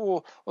thing.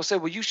 People will say,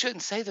 well, you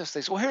shouldn't say those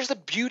things. Well, here's the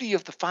beauty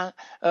of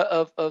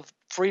of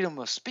freedom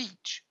of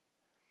speech.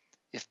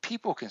 If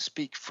people can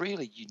speak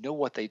freely, you know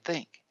what they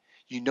think.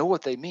 You know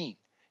what they mean.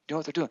 You know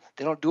what they're doing.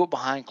 They don't do it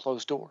behind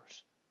closed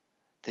doors.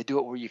 They do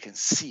it where you can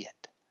see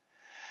it.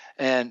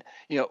 And,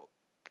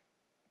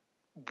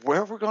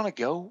 where we're going to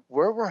go,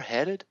 where we're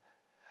headed,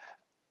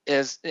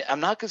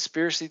 I'm not a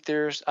conspiracy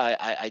theorist.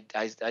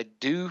 I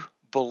do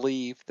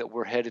believe that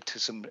we're headed to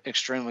some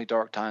extremely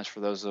dark times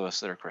for those of us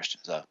that are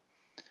Christians, though.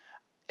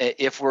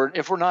 If we're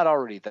not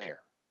already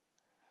there.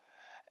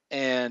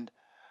 And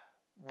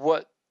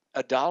what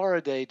 $1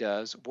 a day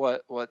does,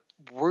 what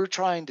we're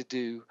trying to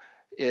do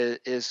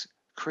is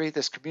create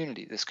this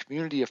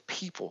community of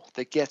people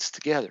that gets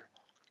together.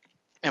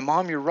 And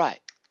Mom, you're right.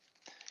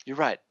 You're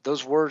right.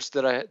 Those words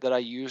that I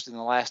used in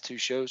the last two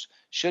shows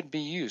shouldn't be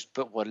used.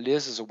 But what it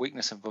is a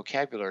weakness in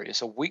vocabulary.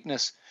 It's a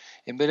weakness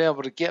in being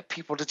able to get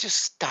people to just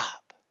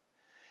stop.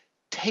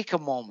 Take a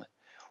moment.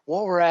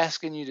 What we're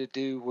asking you to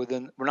do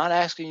we're not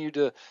asking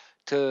you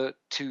to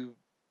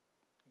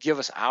give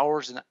us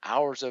hours and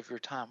hours of your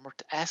time. We're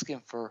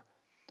asking for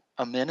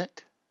a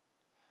minute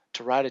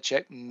to write a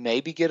check,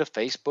 maybe get a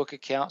Facebook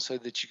account so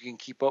that you can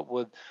keep up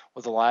with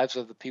the lives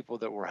of the people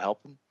that we're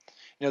helping.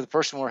 The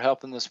person we're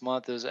helping this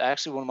month is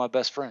actually one of my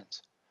best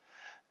friends.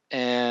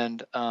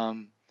 And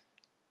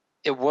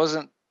it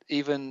wasn't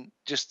even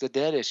just the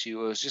debt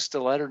issue. It was just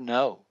to let her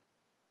know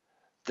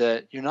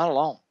that you're not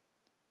alone.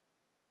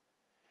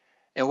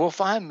 And we'll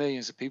find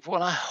millions of people.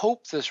 And I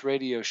hope this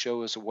radio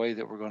show is a way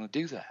that we're going to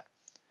do that.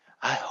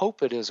 I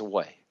hope it is a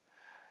way.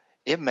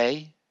 It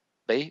may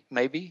be,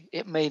 maybe,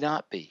 it may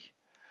not be.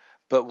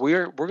 But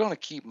we're going to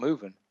keep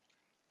moving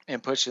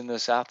and pushing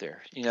this out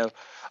there.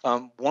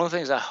 One of the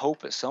things I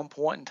hope at some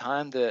point in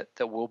time that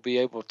we'll be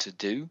able to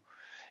do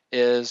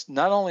is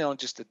not only on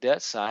just the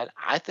debt side,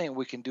 I think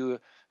we can do a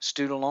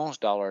student loans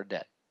 $1 a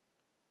day.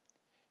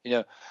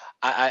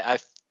 I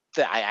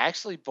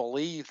actually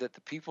believe that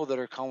the people that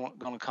are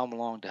going to come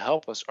along to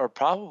help us are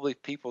probably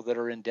people that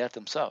are in debt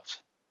themselves.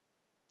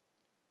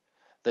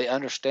 They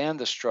understand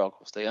the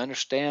struggles. They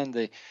understand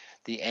the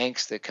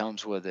angst that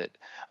comes with it.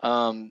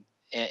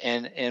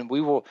 And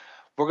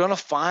we're going to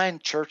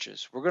find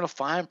churches. We're going to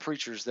find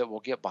preachers that will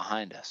get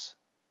behind us.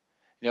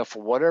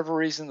 For whatever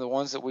reason, the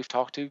ones that we've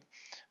talked to,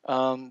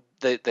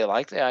 they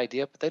like the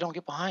idea, but they don't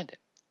get behind it.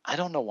 I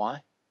don't know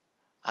why.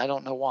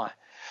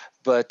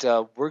 But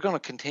we're going to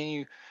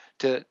continue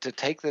to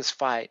take this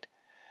fight,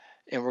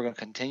 and we're going to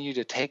continue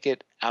to take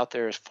it out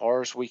there as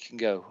far as we can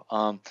go.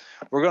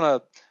 We're going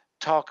to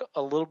talk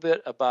a little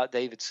bit about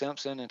David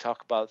Simpson and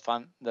talk about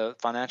the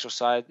financial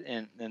side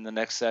in the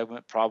next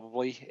segment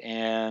probably.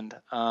 And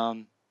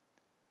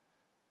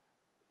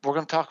we're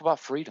going to talk about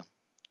freedom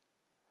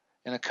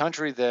in a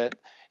country that,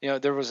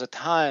 there was a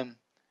time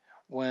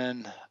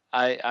when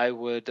I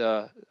would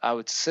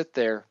sit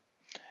there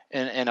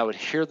and I would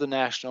hear the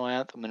national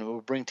anthem and it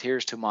would bring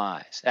tears to my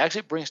eyes. Actually,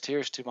 it brings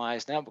tears to my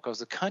eyes now because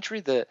the country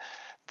that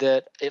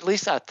at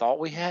least I thought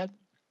we had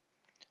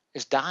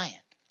is dying.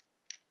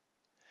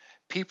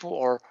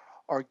 People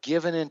are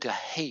given into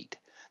hate.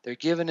 They're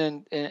given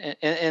in,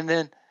 and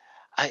then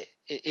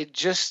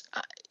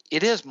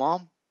it is,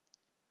 Mom.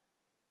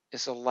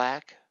 It's a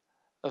lack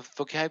of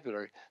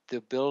vocabulary, the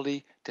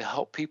ability to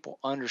help people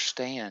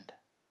understand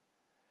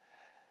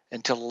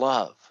and to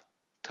love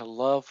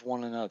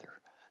one another,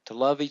 to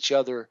love each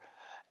other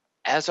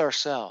as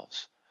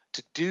ourselves,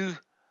 to do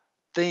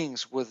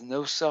things with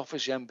no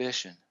selfish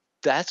ambition.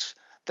 That's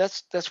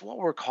what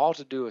we're called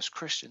to do as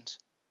Christians.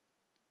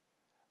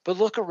 But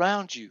look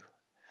around you.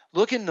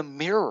 Look in the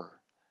mirror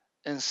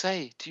and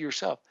say to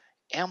yourself,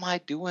 am I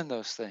doing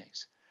those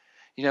things?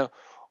 Am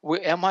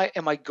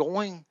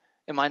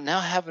I now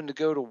having to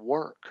go to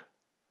work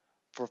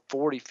for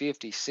 40,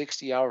 50,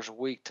 60 hours a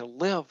week to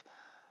live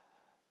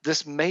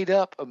this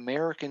made-up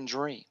American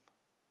dream?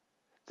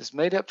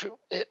 An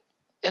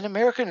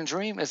American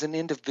dream is an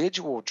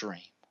individual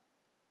dream.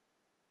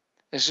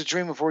 It's a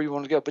dream of where you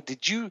want to go. But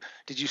did you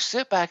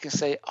sit back and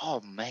say,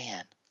 oh,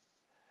 man,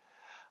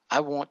 I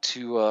want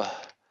to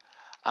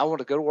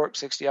go to work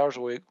 60 hours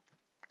a week.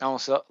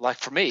 Like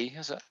for me,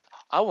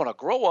 I want to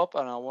grow up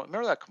and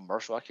remember that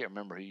commercial? I can't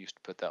remember who used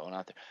to put that one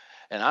out there.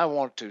 And I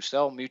want to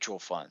sell mutual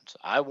funds.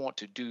 I want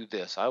to do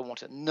this.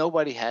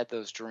 Nobody had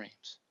those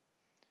dreams.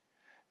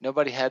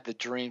 Nobody had the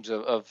dreams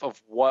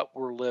of what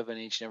we're living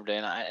each and every day.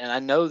 And I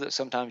know that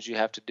sometimes you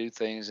have to do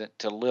things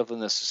to live in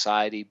this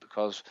society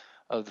because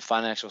of the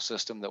financial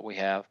system that we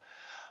have.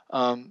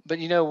 But,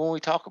 you know, when we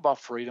talk about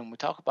freedom, we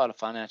talk about a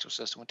financial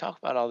system, we talk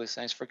about all these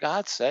things, for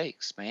God's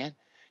sakes, man,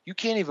 you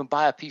can't even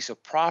buy a piece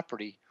of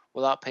property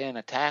without paying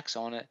a tax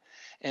on it.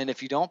 And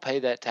if you don't pay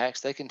that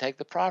tax, they can take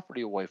the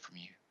property away from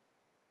you.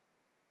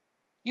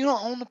 You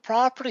don't own the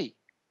property.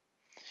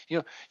 You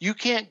know, you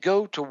can't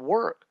go to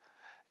work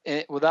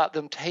without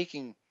them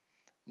taking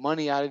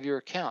money out of your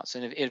accounts.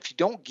 And if you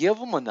don't give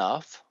them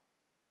enough,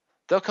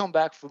 they'll come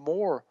back for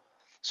more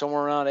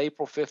somewhere around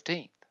April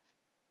 15th.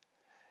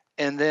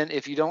 And then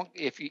if you're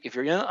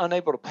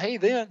unable to pay,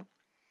 then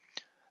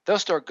they'll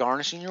start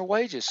garnishing your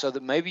wages so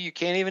that maybe you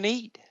can't even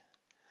eat.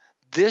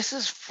 This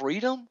is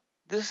freedom.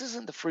 This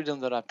isn't the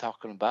freedom that I'm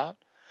talking about.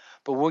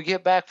 But when we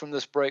get back from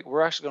this break,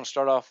 we're actually going to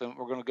start off and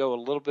we're going to go a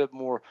little bit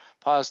more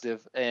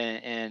positive.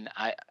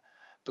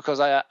 Because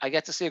I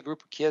got to see a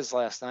group of kids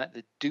last night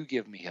that do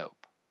give me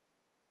hope.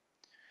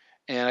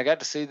 And I got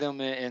to see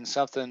them in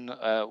something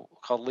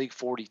called League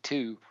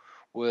 42,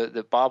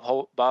 that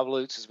Bob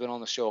Lutz has been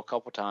on the show a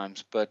couple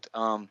times. But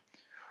when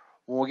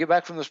we get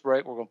back from this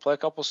break, we're going to play a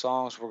couple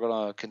songs. We're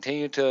going to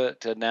continue to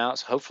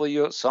announce.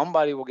 Hopefully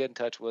somebody will get in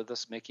touch with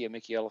us, Mickey at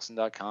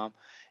MickeyEllison.com,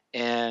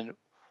 and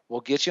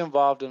we'll get you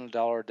involved in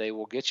 $1 a day.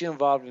 We'll get you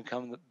involved and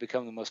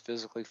become the most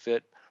physically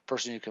fit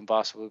person you can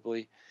possibly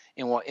be.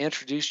 And we'll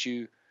introduce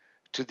you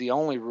to the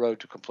only road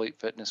to complete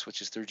fitness,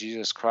 which is through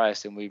Jesus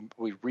Christ. And we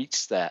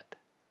reach that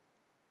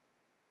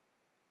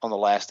on the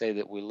last day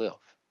that we live,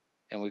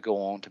 and we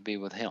go on to be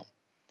with him.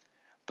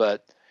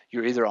 But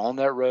you're either on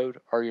that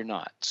road or you're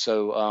not.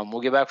 So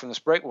we'll get back from this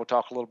break. We'll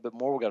talk a little bit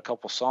more. We've got a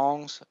couple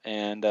songs,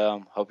 and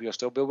hope you'll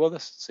still be with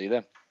us. See you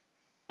then.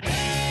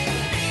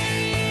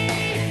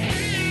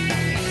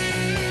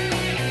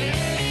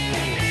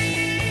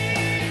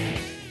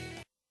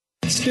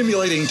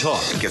 Stimulating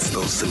talk. It gets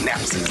those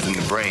synapses in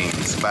the brain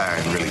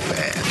firing really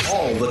fast.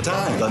 All the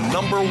time. The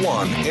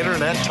 #1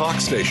 Internet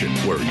talk station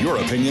where your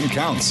opinion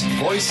counts.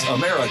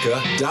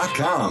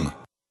 VoiceAmerica.com.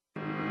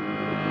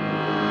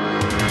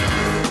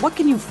 What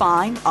can you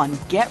find on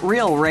Get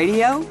Real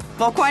Radio?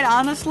 Well, quite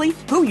honestly,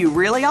 who you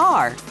really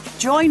are.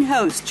 Join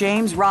host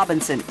James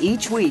Robinson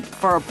each week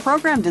for a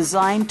program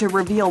designed to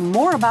reveal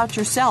more about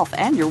yourself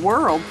and your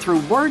world through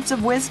words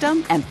of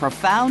wisdom and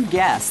profound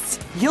guests.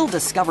 You'll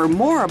discover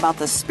more about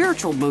the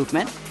spiritual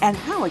movement and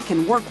how it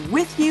can work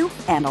with you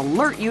and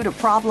alert you to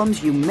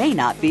problems you may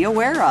not be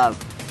aware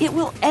of. It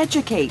will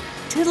educate,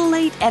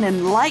 titillate, and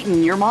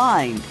enlighten your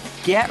mind.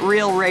 Get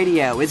Real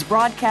Radio is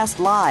broadcast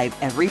live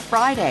every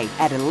Friday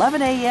at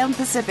 11 a.m.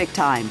 Pacific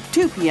Time,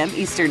 2 p.m.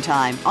 Eastern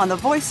Time on the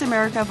Voice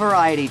America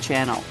Variety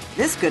Channel.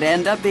 This could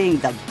end up being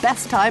the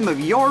best time of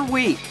your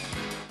week.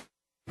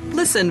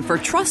 Listen for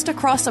Trust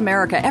Across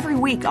America every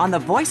week on the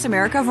Voice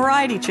America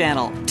Variety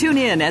Channel. Tune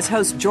in as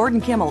host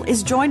Jordan Kimmel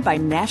is joined by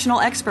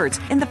national experts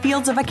in the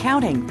fields of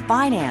accounting,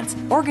 finance,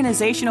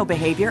 organizational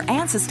behavior,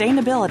 and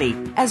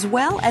sustainability, as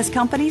well as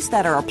companies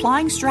that are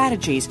applying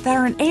strategies that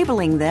are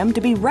enabling them to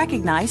be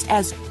recognized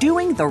as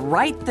doing the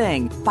right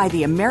thing by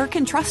the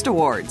American Trust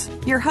Awards.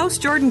 Your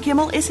host Jordan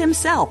Kimmel is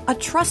himself a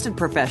trusted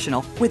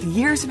professional with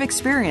years of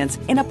experience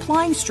in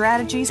applying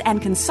strategies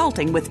and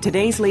consulting with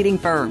today's leading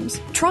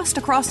firms. Trust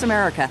Across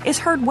America is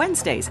heard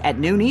Wednesdays at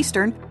noon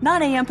Eastern,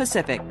 9 a.m.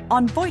 Pacific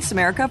on Voice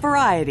America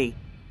Variety.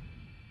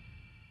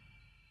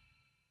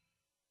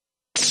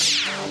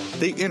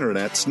 The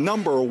Internet's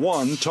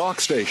 #1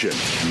 talk station.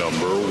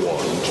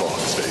 #1 talk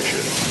station.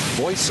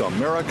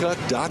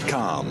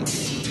 VoiceAmerica.com.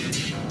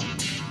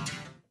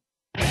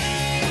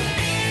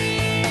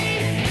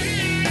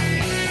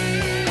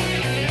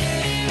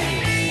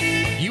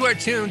 You are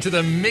tuned to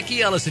The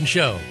Mickey Ellison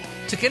Show.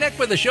 To connect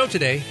with the show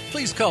today,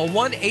 please call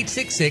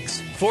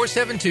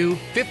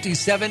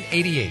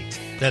 1-866-472-5788.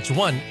 That's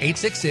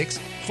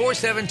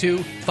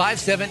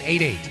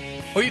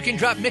 1-866-472-5788. Or you can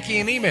drop Mickey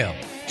an email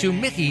to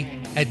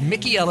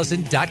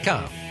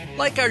mickey@mickeyellison.com.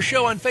 Like our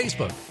show on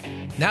Facebook.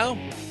 Now,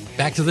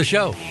 back to the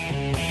show.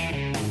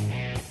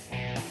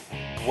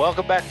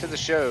 Welcome back to the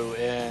show,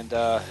 and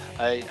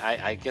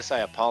I guess I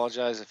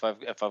apologize if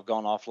I've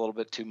gone off a little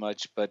bit too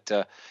much, but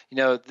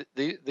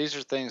these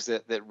are things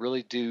that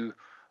really do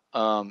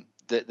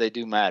that they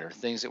do matter.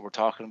 Things that we're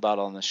talking about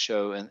on the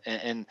show,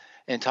 and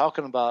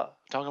talking about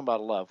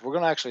love. We're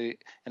going to actually,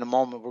 in a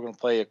moment, we're going to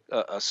play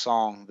a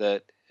song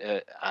that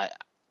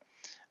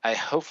I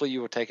hopefully you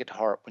will take it to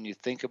heart when you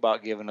think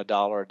about giving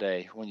 $1 a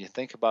day, when you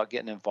think about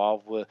getting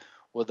involved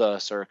with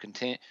us, or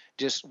continue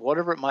just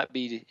whatever it might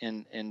be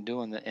in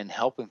doing and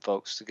helping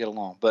folks to get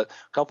along. But a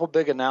couple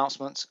big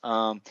announcements.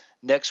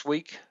 Next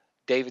week,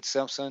 David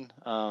Simpson,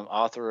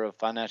 author of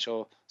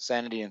Financial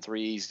Sanity and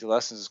 3 Easy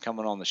Lessons, is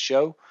coming on the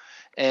show,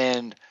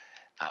 and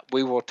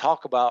we will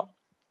talk about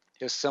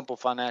his simple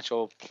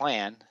financial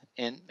plan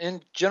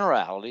in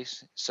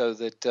generalities, so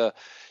that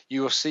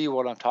you will see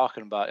what I'm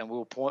talking about, and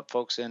we'll point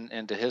folks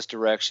into his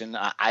direction.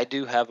 I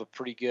do have a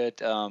pretty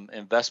good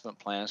investment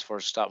plan as far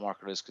as the stock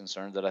market is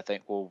concerned that I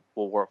think will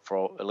work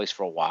for at least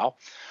for a while,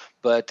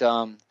 but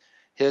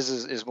his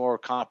is more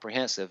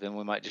comprehensive, and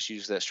we might just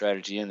use that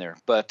strategy in there.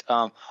 But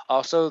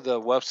also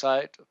the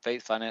website,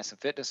 Faith, Finance, and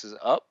Fitness, is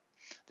up.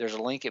 There's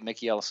a link at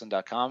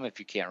mickeyellison.com if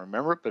you can't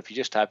remember it, but if you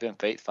just type in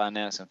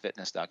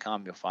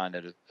faithfinanceandfitness.com, you'll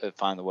find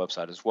find the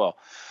website as well.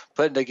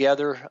 Putting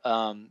together,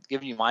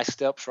 giving you my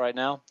steps right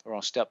now. We're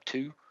on step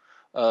 2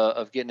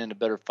 of getting into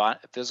better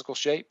physical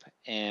shape,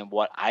 and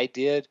what I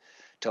did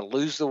to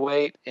lose the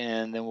weight,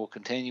 and then we'll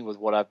continue with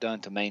what I've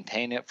done to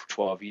maintain it for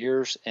 12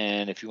 years.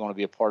 And if you want to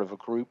be a part of a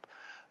group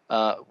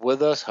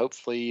with us,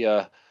 hopefully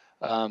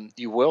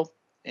you will,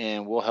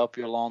 and we'll help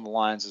you along the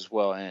lines as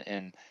well,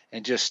 and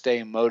just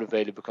staying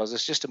motivated, because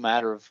it's just a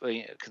matter of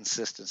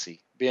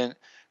consistency,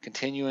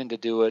 continuing to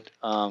do it,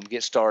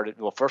 get started.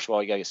 Well, first of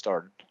all, you got to get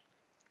started,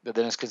 but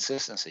then it's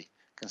consistency,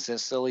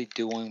 consistently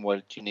doing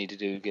what you need to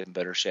do to get in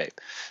better shape.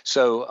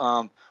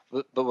 So,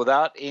 but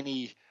without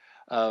any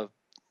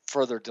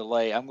further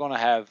delay, I'm going to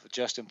have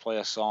Justin play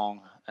a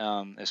song.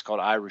 It's called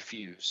 "I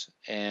Refuse,"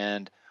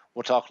 and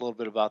we'll talk a little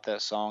bit about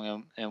that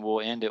song, and we'll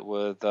end it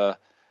with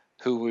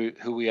who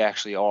we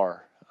actually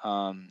are,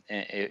 and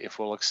if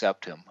we'll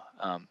accept him.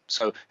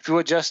 So if you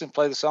would, Justin,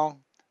 play the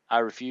song, "I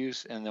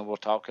Refuse," and then we'll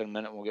talk in a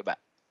minute and we'll get back.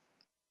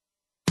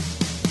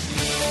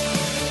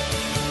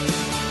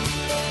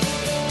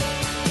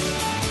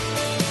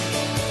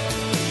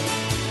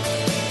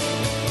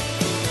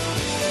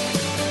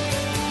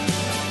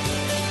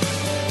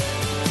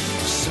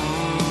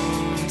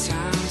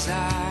 Sometimes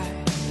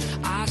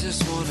I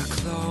just want to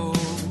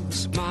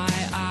close my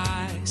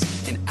eyes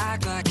and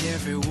act like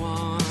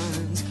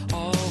everyone's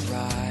all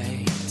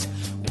right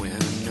when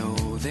I know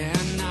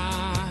they're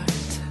not.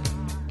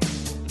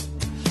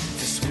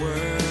 This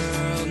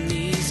world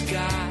needs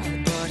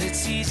God, but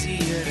it's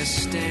easier to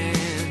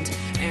stand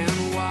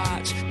and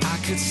watch. I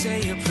could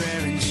say a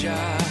prayer and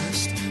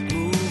just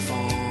move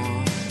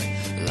on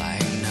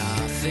like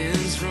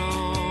nothing's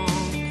wrong.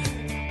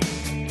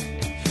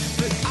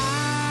 But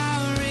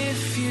I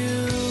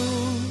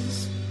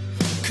refuse,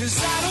 'cause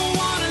I don't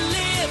want to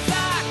live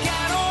like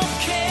I don't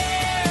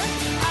care.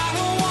 I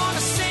don't want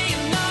to say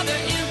another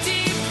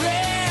empty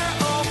prayer.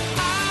 Oh,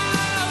 I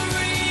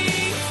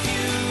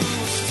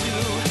refuse to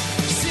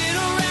sit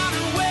around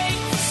and wait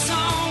for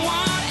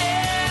someone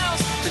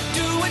else to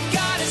do what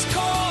God has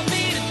called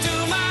me to do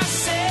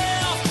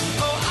myself.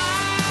 Oh,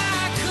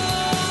 I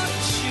could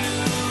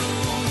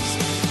choose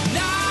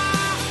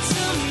not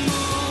to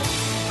move,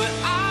 but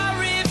I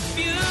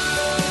refuse.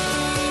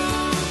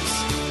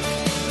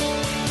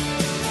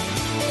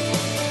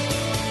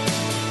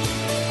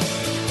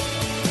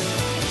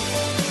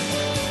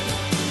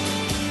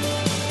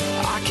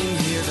 I can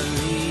hear the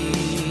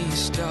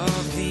least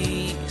of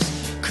these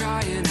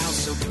crying out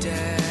so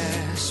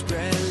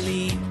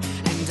desperately,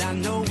 and I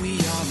know we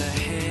are the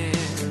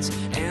hands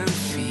and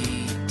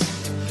feet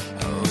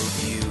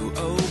of you,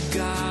 oh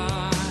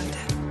God.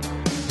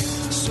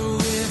 So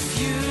if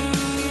you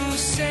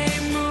say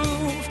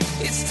move,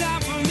 it's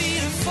time for me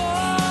to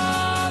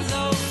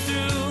follow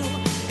through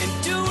and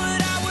do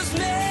what I was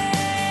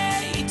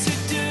made to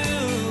do,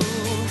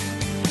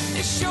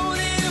 and show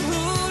them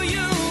who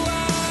you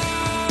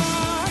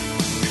are.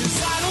 'Cause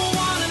I don't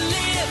want to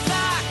live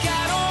like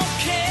I don't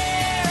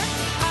care.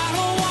 I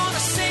don't want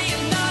to say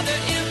another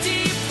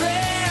empty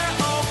prayer.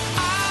 Oh,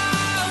 I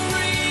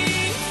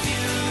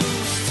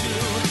refuse to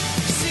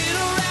sit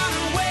around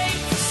and wait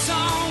for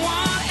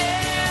someone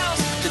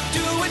else to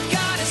do what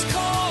God has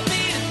called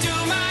me to do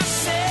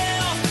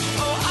myself.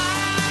 Oh,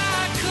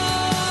 I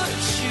could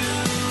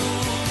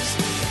choose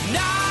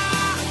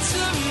not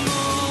to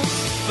move,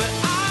 but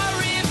I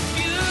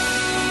refuse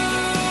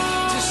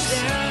to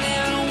stand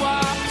and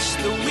watch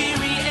the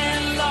weary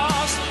and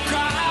lost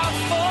cry out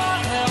for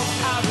help.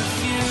 I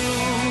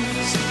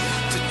refuse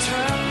to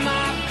turn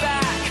my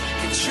back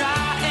and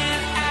try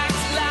and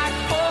act like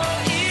all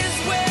is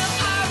well.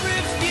 I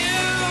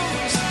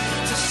refuse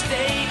to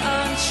stay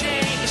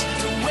unchanged,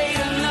 to wait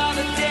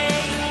another day,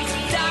 to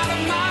die to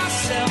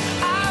myself.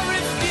 I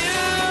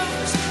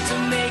refuse to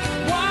make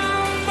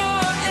one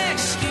more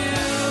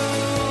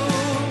excuse,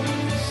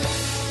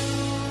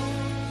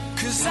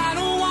 'cause I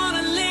don't want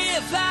to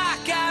live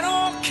like I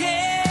don't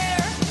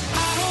care.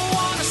 I don't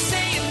want to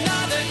say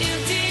another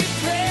empty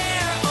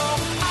prayer. Oh,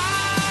 I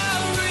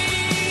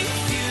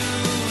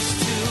refuse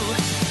to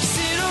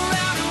sit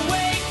around and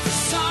wait for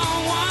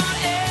someone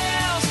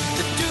else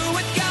to do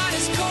what God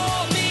has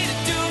called me to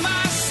do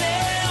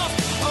myself.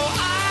 Oh,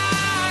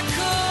 I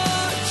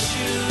could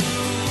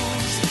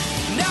choose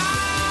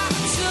not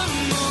to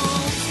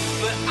move,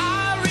 but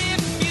I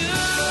refuse.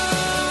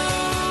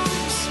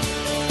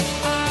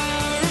 I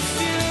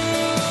refuse.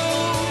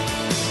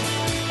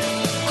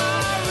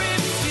 I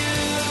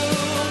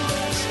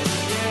refuse.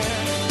 Yeah.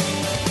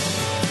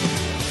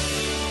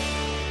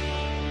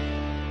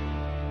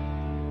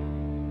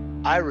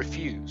 I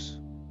refuse.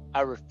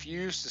 I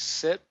refuse to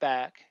sit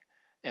back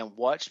and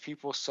watch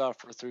people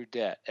suffer through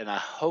debt. And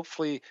I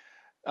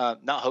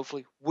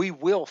we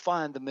will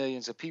find the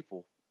millions of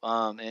people.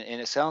 And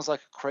it sounds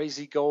like a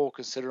crazy goal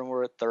considering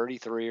we're at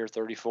 33 or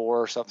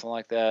 34 or something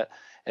like that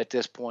at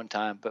this point in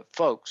time. But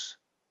folks,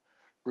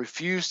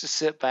 refuse to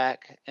sit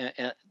back,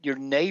 and your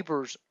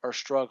neighbors are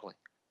struggling.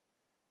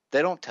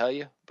 They don't tell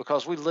you,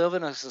 because we live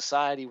in a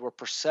society where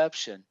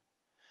perception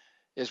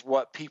is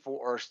what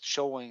people are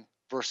showing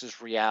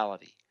versus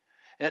reality.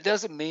 And it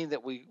doesn't mean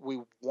that we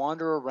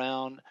wander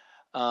around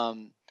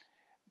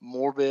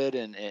morbid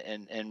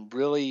and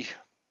really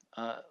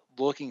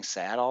looking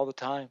sad all the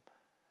time.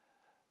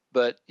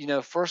 But,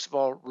 first of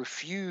all,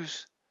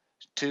 refuse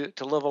to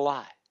live a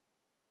lie.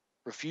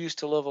 Refuse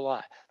to live a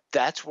lie.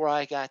 That's where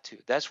I got to.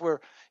 That's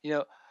where,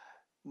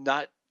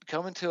 not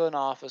coming to an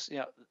office,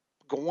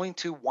 going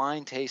to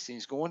wine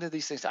tastings, going to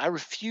these things. I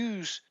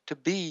refuse to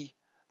be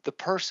a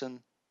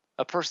person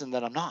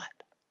that I'm not.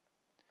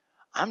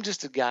 I'm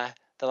just a guy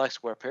that likes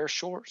to wear a pair of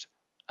shorts,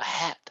 a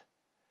hat,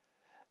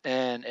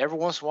 and every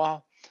once in a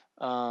while,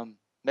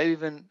 maybe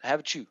even have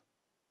a chew.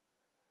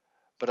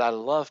 But I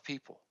love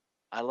people.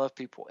 I love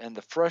people, and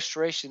the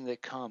frustration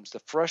that comes, the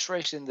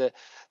frustration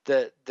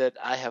that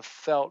I have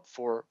felt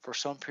for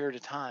some period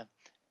of time,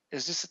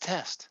 is just a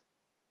test.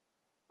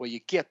 Well, you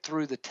get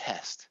through the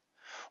test.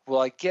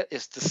 Well,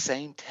 it's the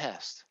same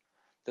test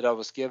that I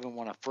was given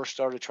when I first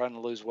started trying to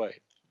lose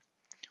weight.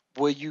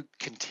 Will you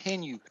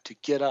continue to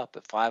get up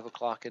at 5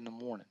 o'clock in the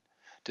morning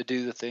to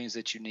do the things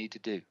that you need to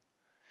do?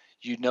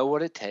 You know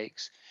what it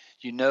takes.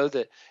 You know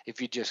that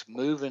if you just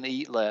move and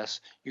eat less,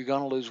 you're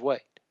going to lose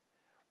weight.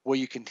 Will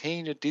you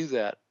continue to do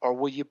that, or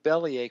will you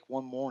bellyache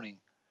one morning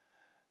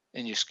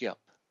and you skip?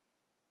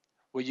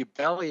 Will you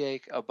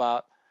bellyache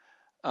about,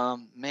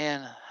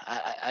 man,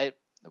 I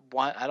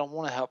don't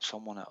want to help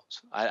someone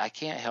else. I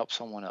can't help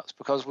someone else.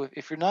 Because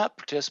if you're not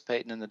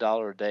participating in the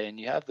dollar a day and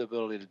you have the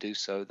ability to do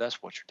so,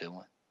 that's what you're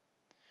doing.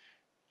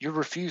 You're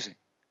refusing.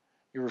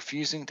 You're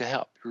refusing to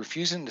help. You're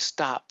refusing to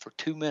stop for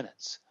 2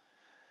 minutes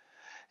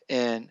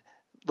and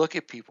look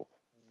at people.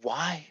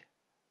 Why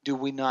do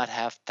we not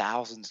have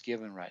thousands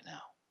given right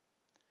now?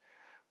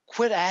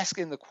 Quit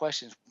asking the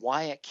questions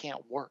why it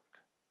can't work.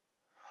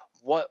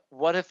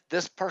 What if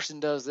this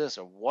person does this,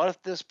 or what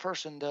if this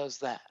person does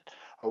that,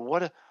 or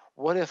what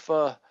if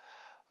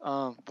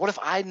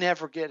I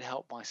never get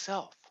help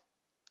myself?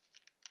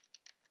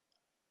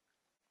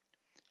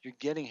 You're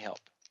getting help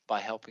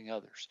by helping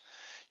others.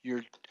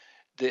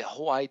 The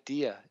whole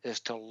idea is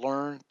to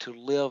learn to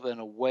live in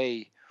a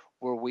way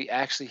where we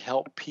actually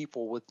help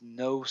people with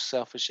no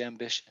selfish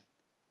ambition.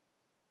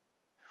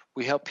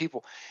 We help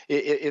people.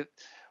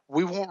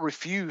 We won't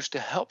refuse to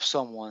help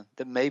someone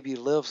that maybe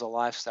lives a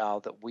lifestyle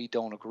that we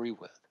don't agree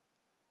with,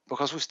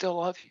 because we still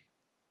love you.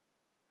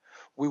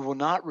 We will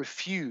not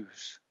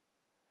refuse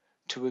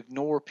to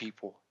ignore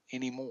people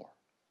anymore.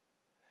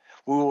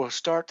 We will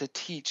start to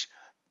teach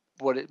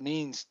what it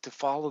means to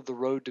follow the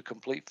road to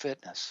complete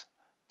fitness,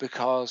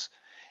 because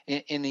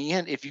in the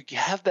end, if you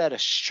have that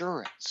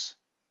assurance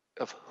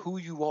of who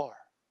you are,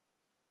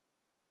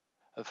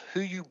 of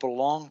who you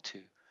belong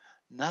to,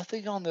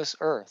 nothing on this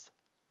earth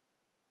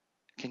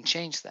can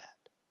change that.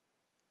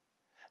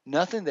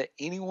 Nothing that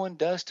anyone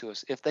does to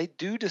us, if they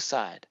do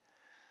decide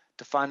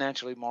to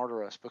financially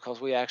martyr us because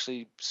we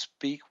actually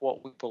speak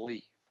what we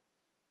believe,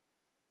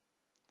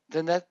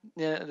 then that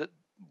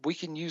we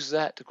can use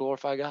that to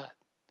glorify God.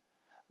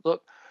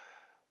 Look,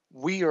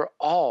 we are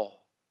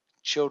all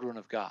children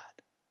of God.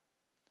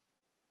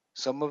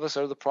 Some of us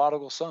are the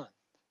prodigal son.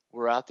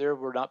 We're out there,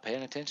 we're not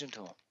paying attention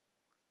to him.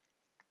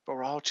 But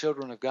we're all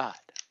children of God.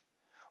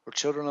 We're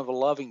children of a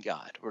loving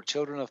God. We're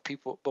children of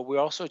people, but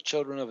we're also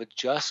children of a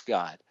just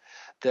God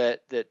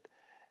that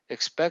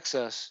expects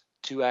us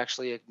to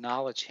actually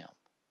acknowledge him.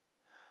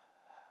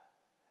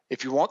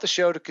 If you want the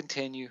show to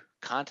continue,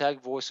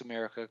 contact Voice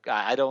America.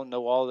 I don't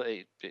know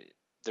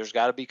there's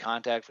got to be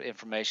contact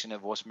information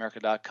at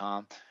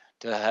voiceamerica.com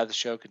to have the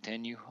show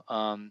continue.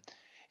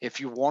 If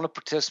you want to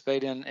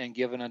participate in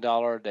giving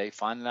 $1 a day,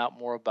 finding out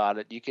more about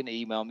it, you can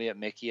email me at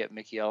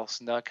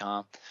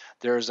mickey@mickeyellison.com.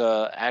 There's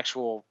a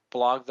actual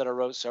blog that I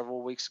wrote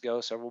several weeks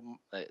ago,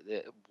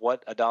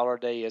 what $1 a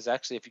day is.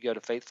 Actually, if you go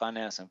to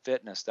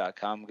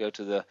faithfinanceandfitness.com, go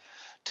to the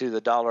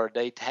 $1 a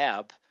day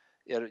tab,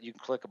 you can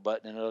click a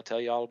button and it'll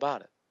tell you all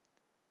about it.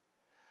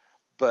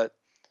 But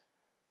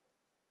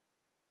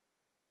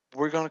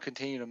we're going to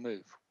continue to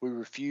move. We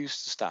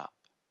refuse to stop.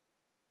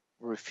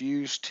 We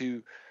refuse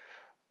to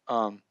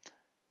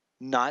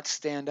not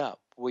stand up.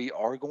 We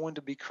are going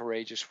to be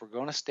courageous. We're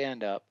going to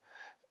stand up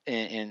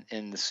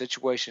in the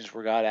situations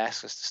where God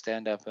asks us to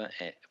stand up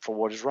for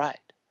what is right.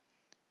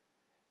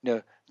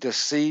 To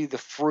see the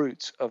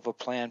fruits of a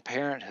Planned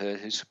Parenthood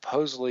who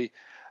supposedly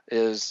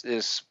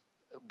is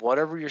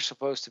whatever you're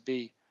supposed to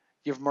be.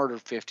 You've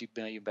murdered 50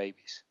 million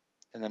babies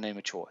in the name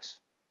of choice.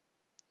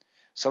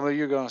 Some of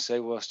you are going to say,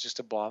 well, it's just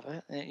a bluff.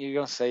 You're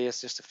going to say it's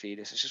just a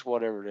fetus. It's just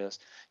whatever it is.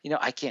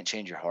 I can't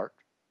change your heart.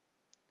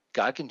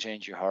 God can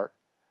change your heart.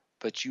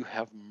 But you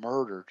have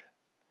murdered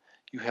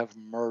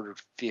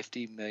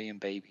 50 million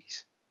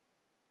babies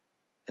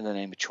in the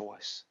name of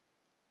choice.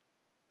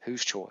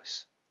 Whose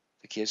choice?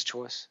 The kid's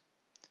choice?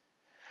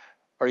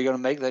 Are you going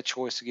to make that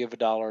choice to give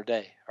 $1 a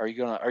day? Are you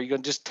going to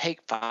just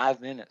take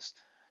 5 minutes,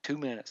 2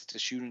 minutes to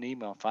shoot an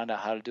email and find out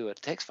how to do it?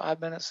 It takes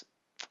 5 minutes,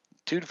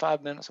 2 to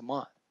 5 minutes a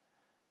month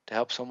to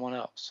help someone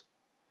else,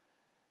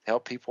 to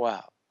help people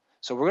out.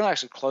 So we're going to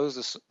actually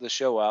close the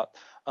show out.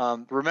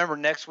 Remember,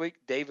 next week,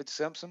 David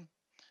Simpson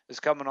is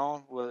coming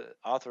on, with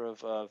author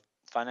of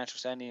Financial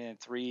Standing in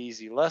 3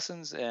 Easy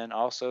Lessons, and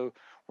also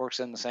works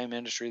in the same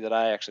industry that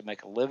I actually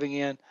make a living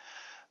in.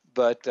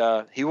 But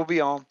he will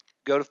be on.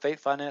 Go to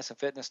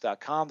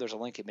faithfinanceandfitness.com. There's a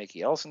link at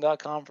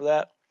mickeyellison.com for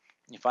that.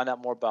 You find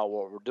out more about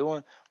what we're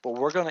doing. But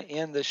we're going to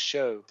end this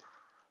show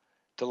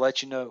to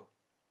let you know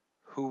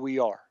who we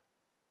are.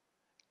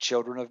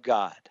 Children of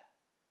God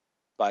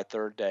by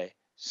Third Day.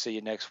 See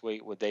you next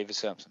week with David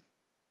Simpson.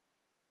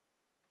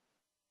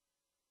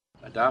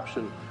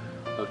 Adoption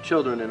of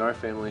children in our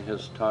family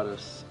has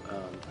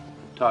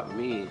taught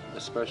me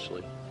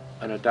especially.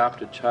 An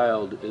adopted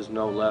child is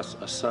no less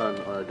a son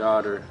or a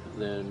daughter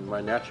than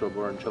my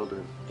natural-born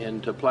children.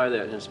 And to apply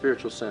that in a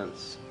spiritual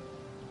sense,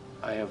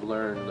 I have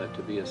learned that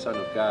to be a son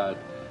of God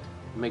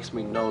makes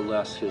me no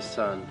less his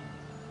son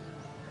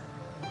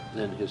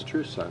than his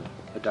true son.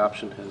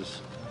 Adoption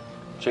has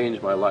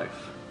changed my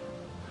life,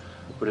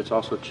 but it's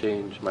also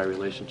changed my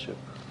relationship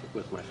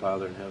with my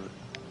Father in heaven.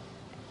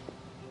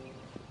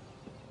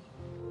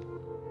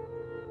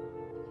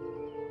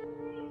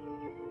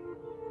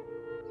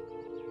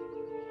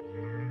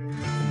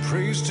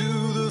 Praise to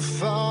the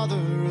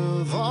Father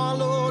of our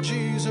Lord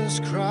Jesus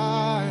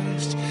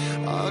Christ,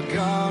 our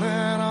God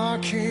and our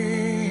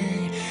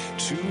King.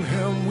 To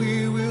him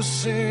we will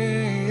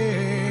sing.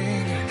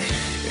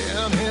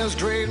 In his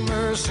great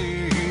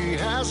mercy he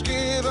has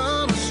given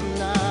us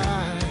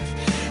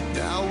life.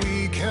 Now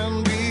we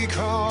can be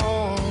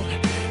called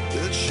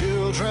the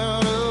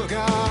children of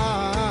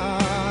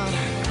God.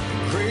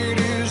 Great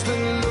is the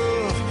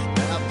love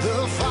that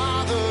the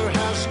Father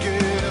has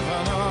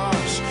given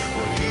us.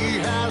 What he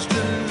has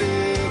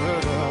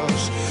delivered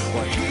us.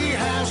 What he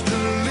has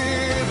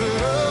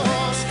delivered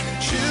us.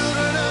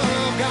 Children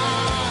of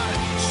God,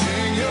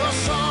 sing your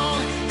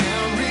song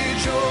and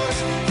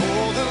rejoice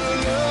for the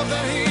love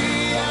that he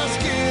has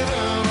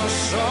given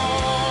us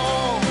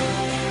all.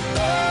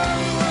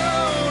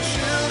 Oh,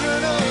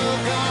 children of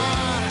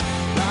God,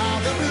 by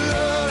the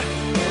blood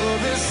of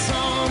his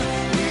Son,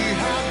 we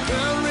have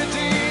been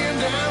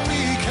redeemed and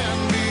we can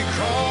be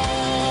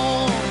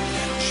called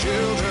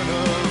children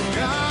of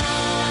God.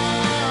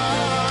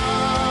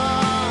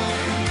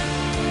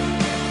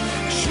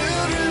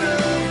 Children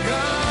of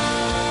God.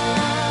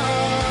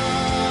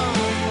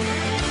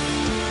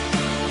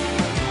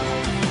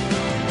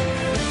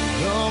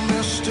 The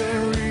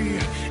mystery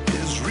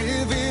is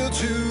revealed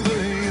to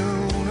the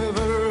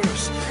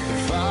universe. The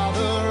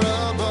Father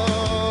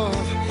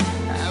above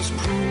has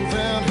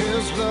proven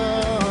his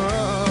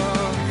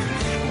love.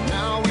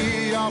 Now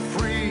we are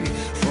free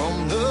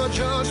from the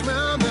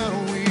judgment that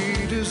we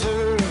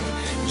deserve.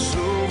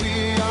 So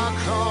we are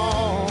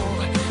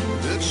called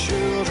the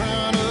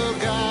children of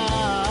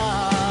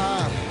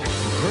God.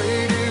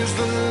 Great is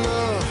the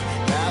love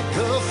that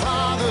the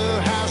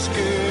Father has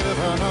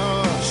given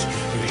us.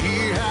 He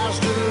has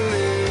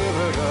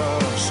delivered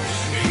us.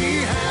 He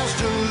has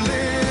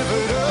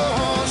delivered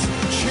us.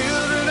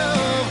 Children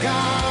of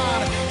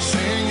God,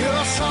 sing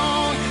your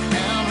song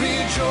and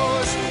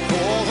rejoice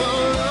for the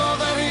love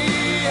that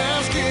he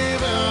has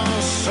given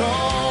us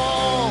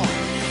all.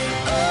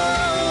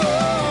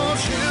 Oh,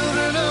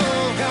 children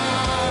of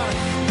God,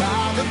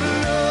 by the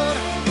blood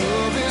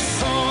of his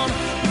Son,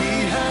 we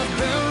have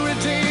been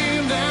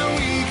redeemed and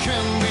we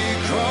can be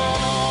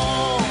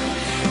called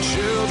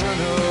children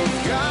of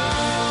God.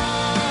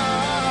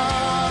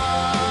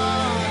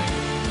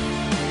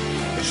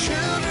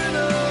 Children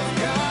of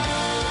God.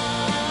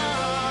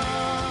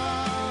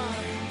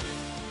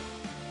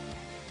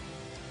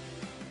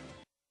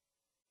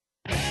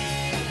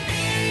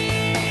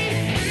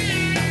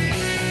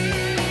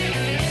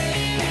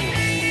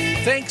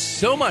 Thanks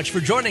so much for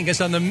joining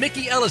us on the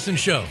Mickey Ellison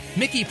Show.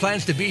 Mickey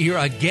plans to be here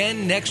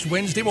again next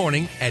Wednesday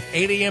morning at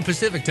 8 a.m.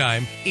 Pacific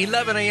Time,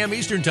 11 a.m.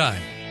 Eastern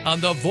Time on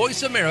the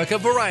Voice America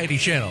Variety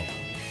Channel.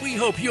 We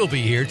hope you'll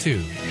be here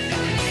too.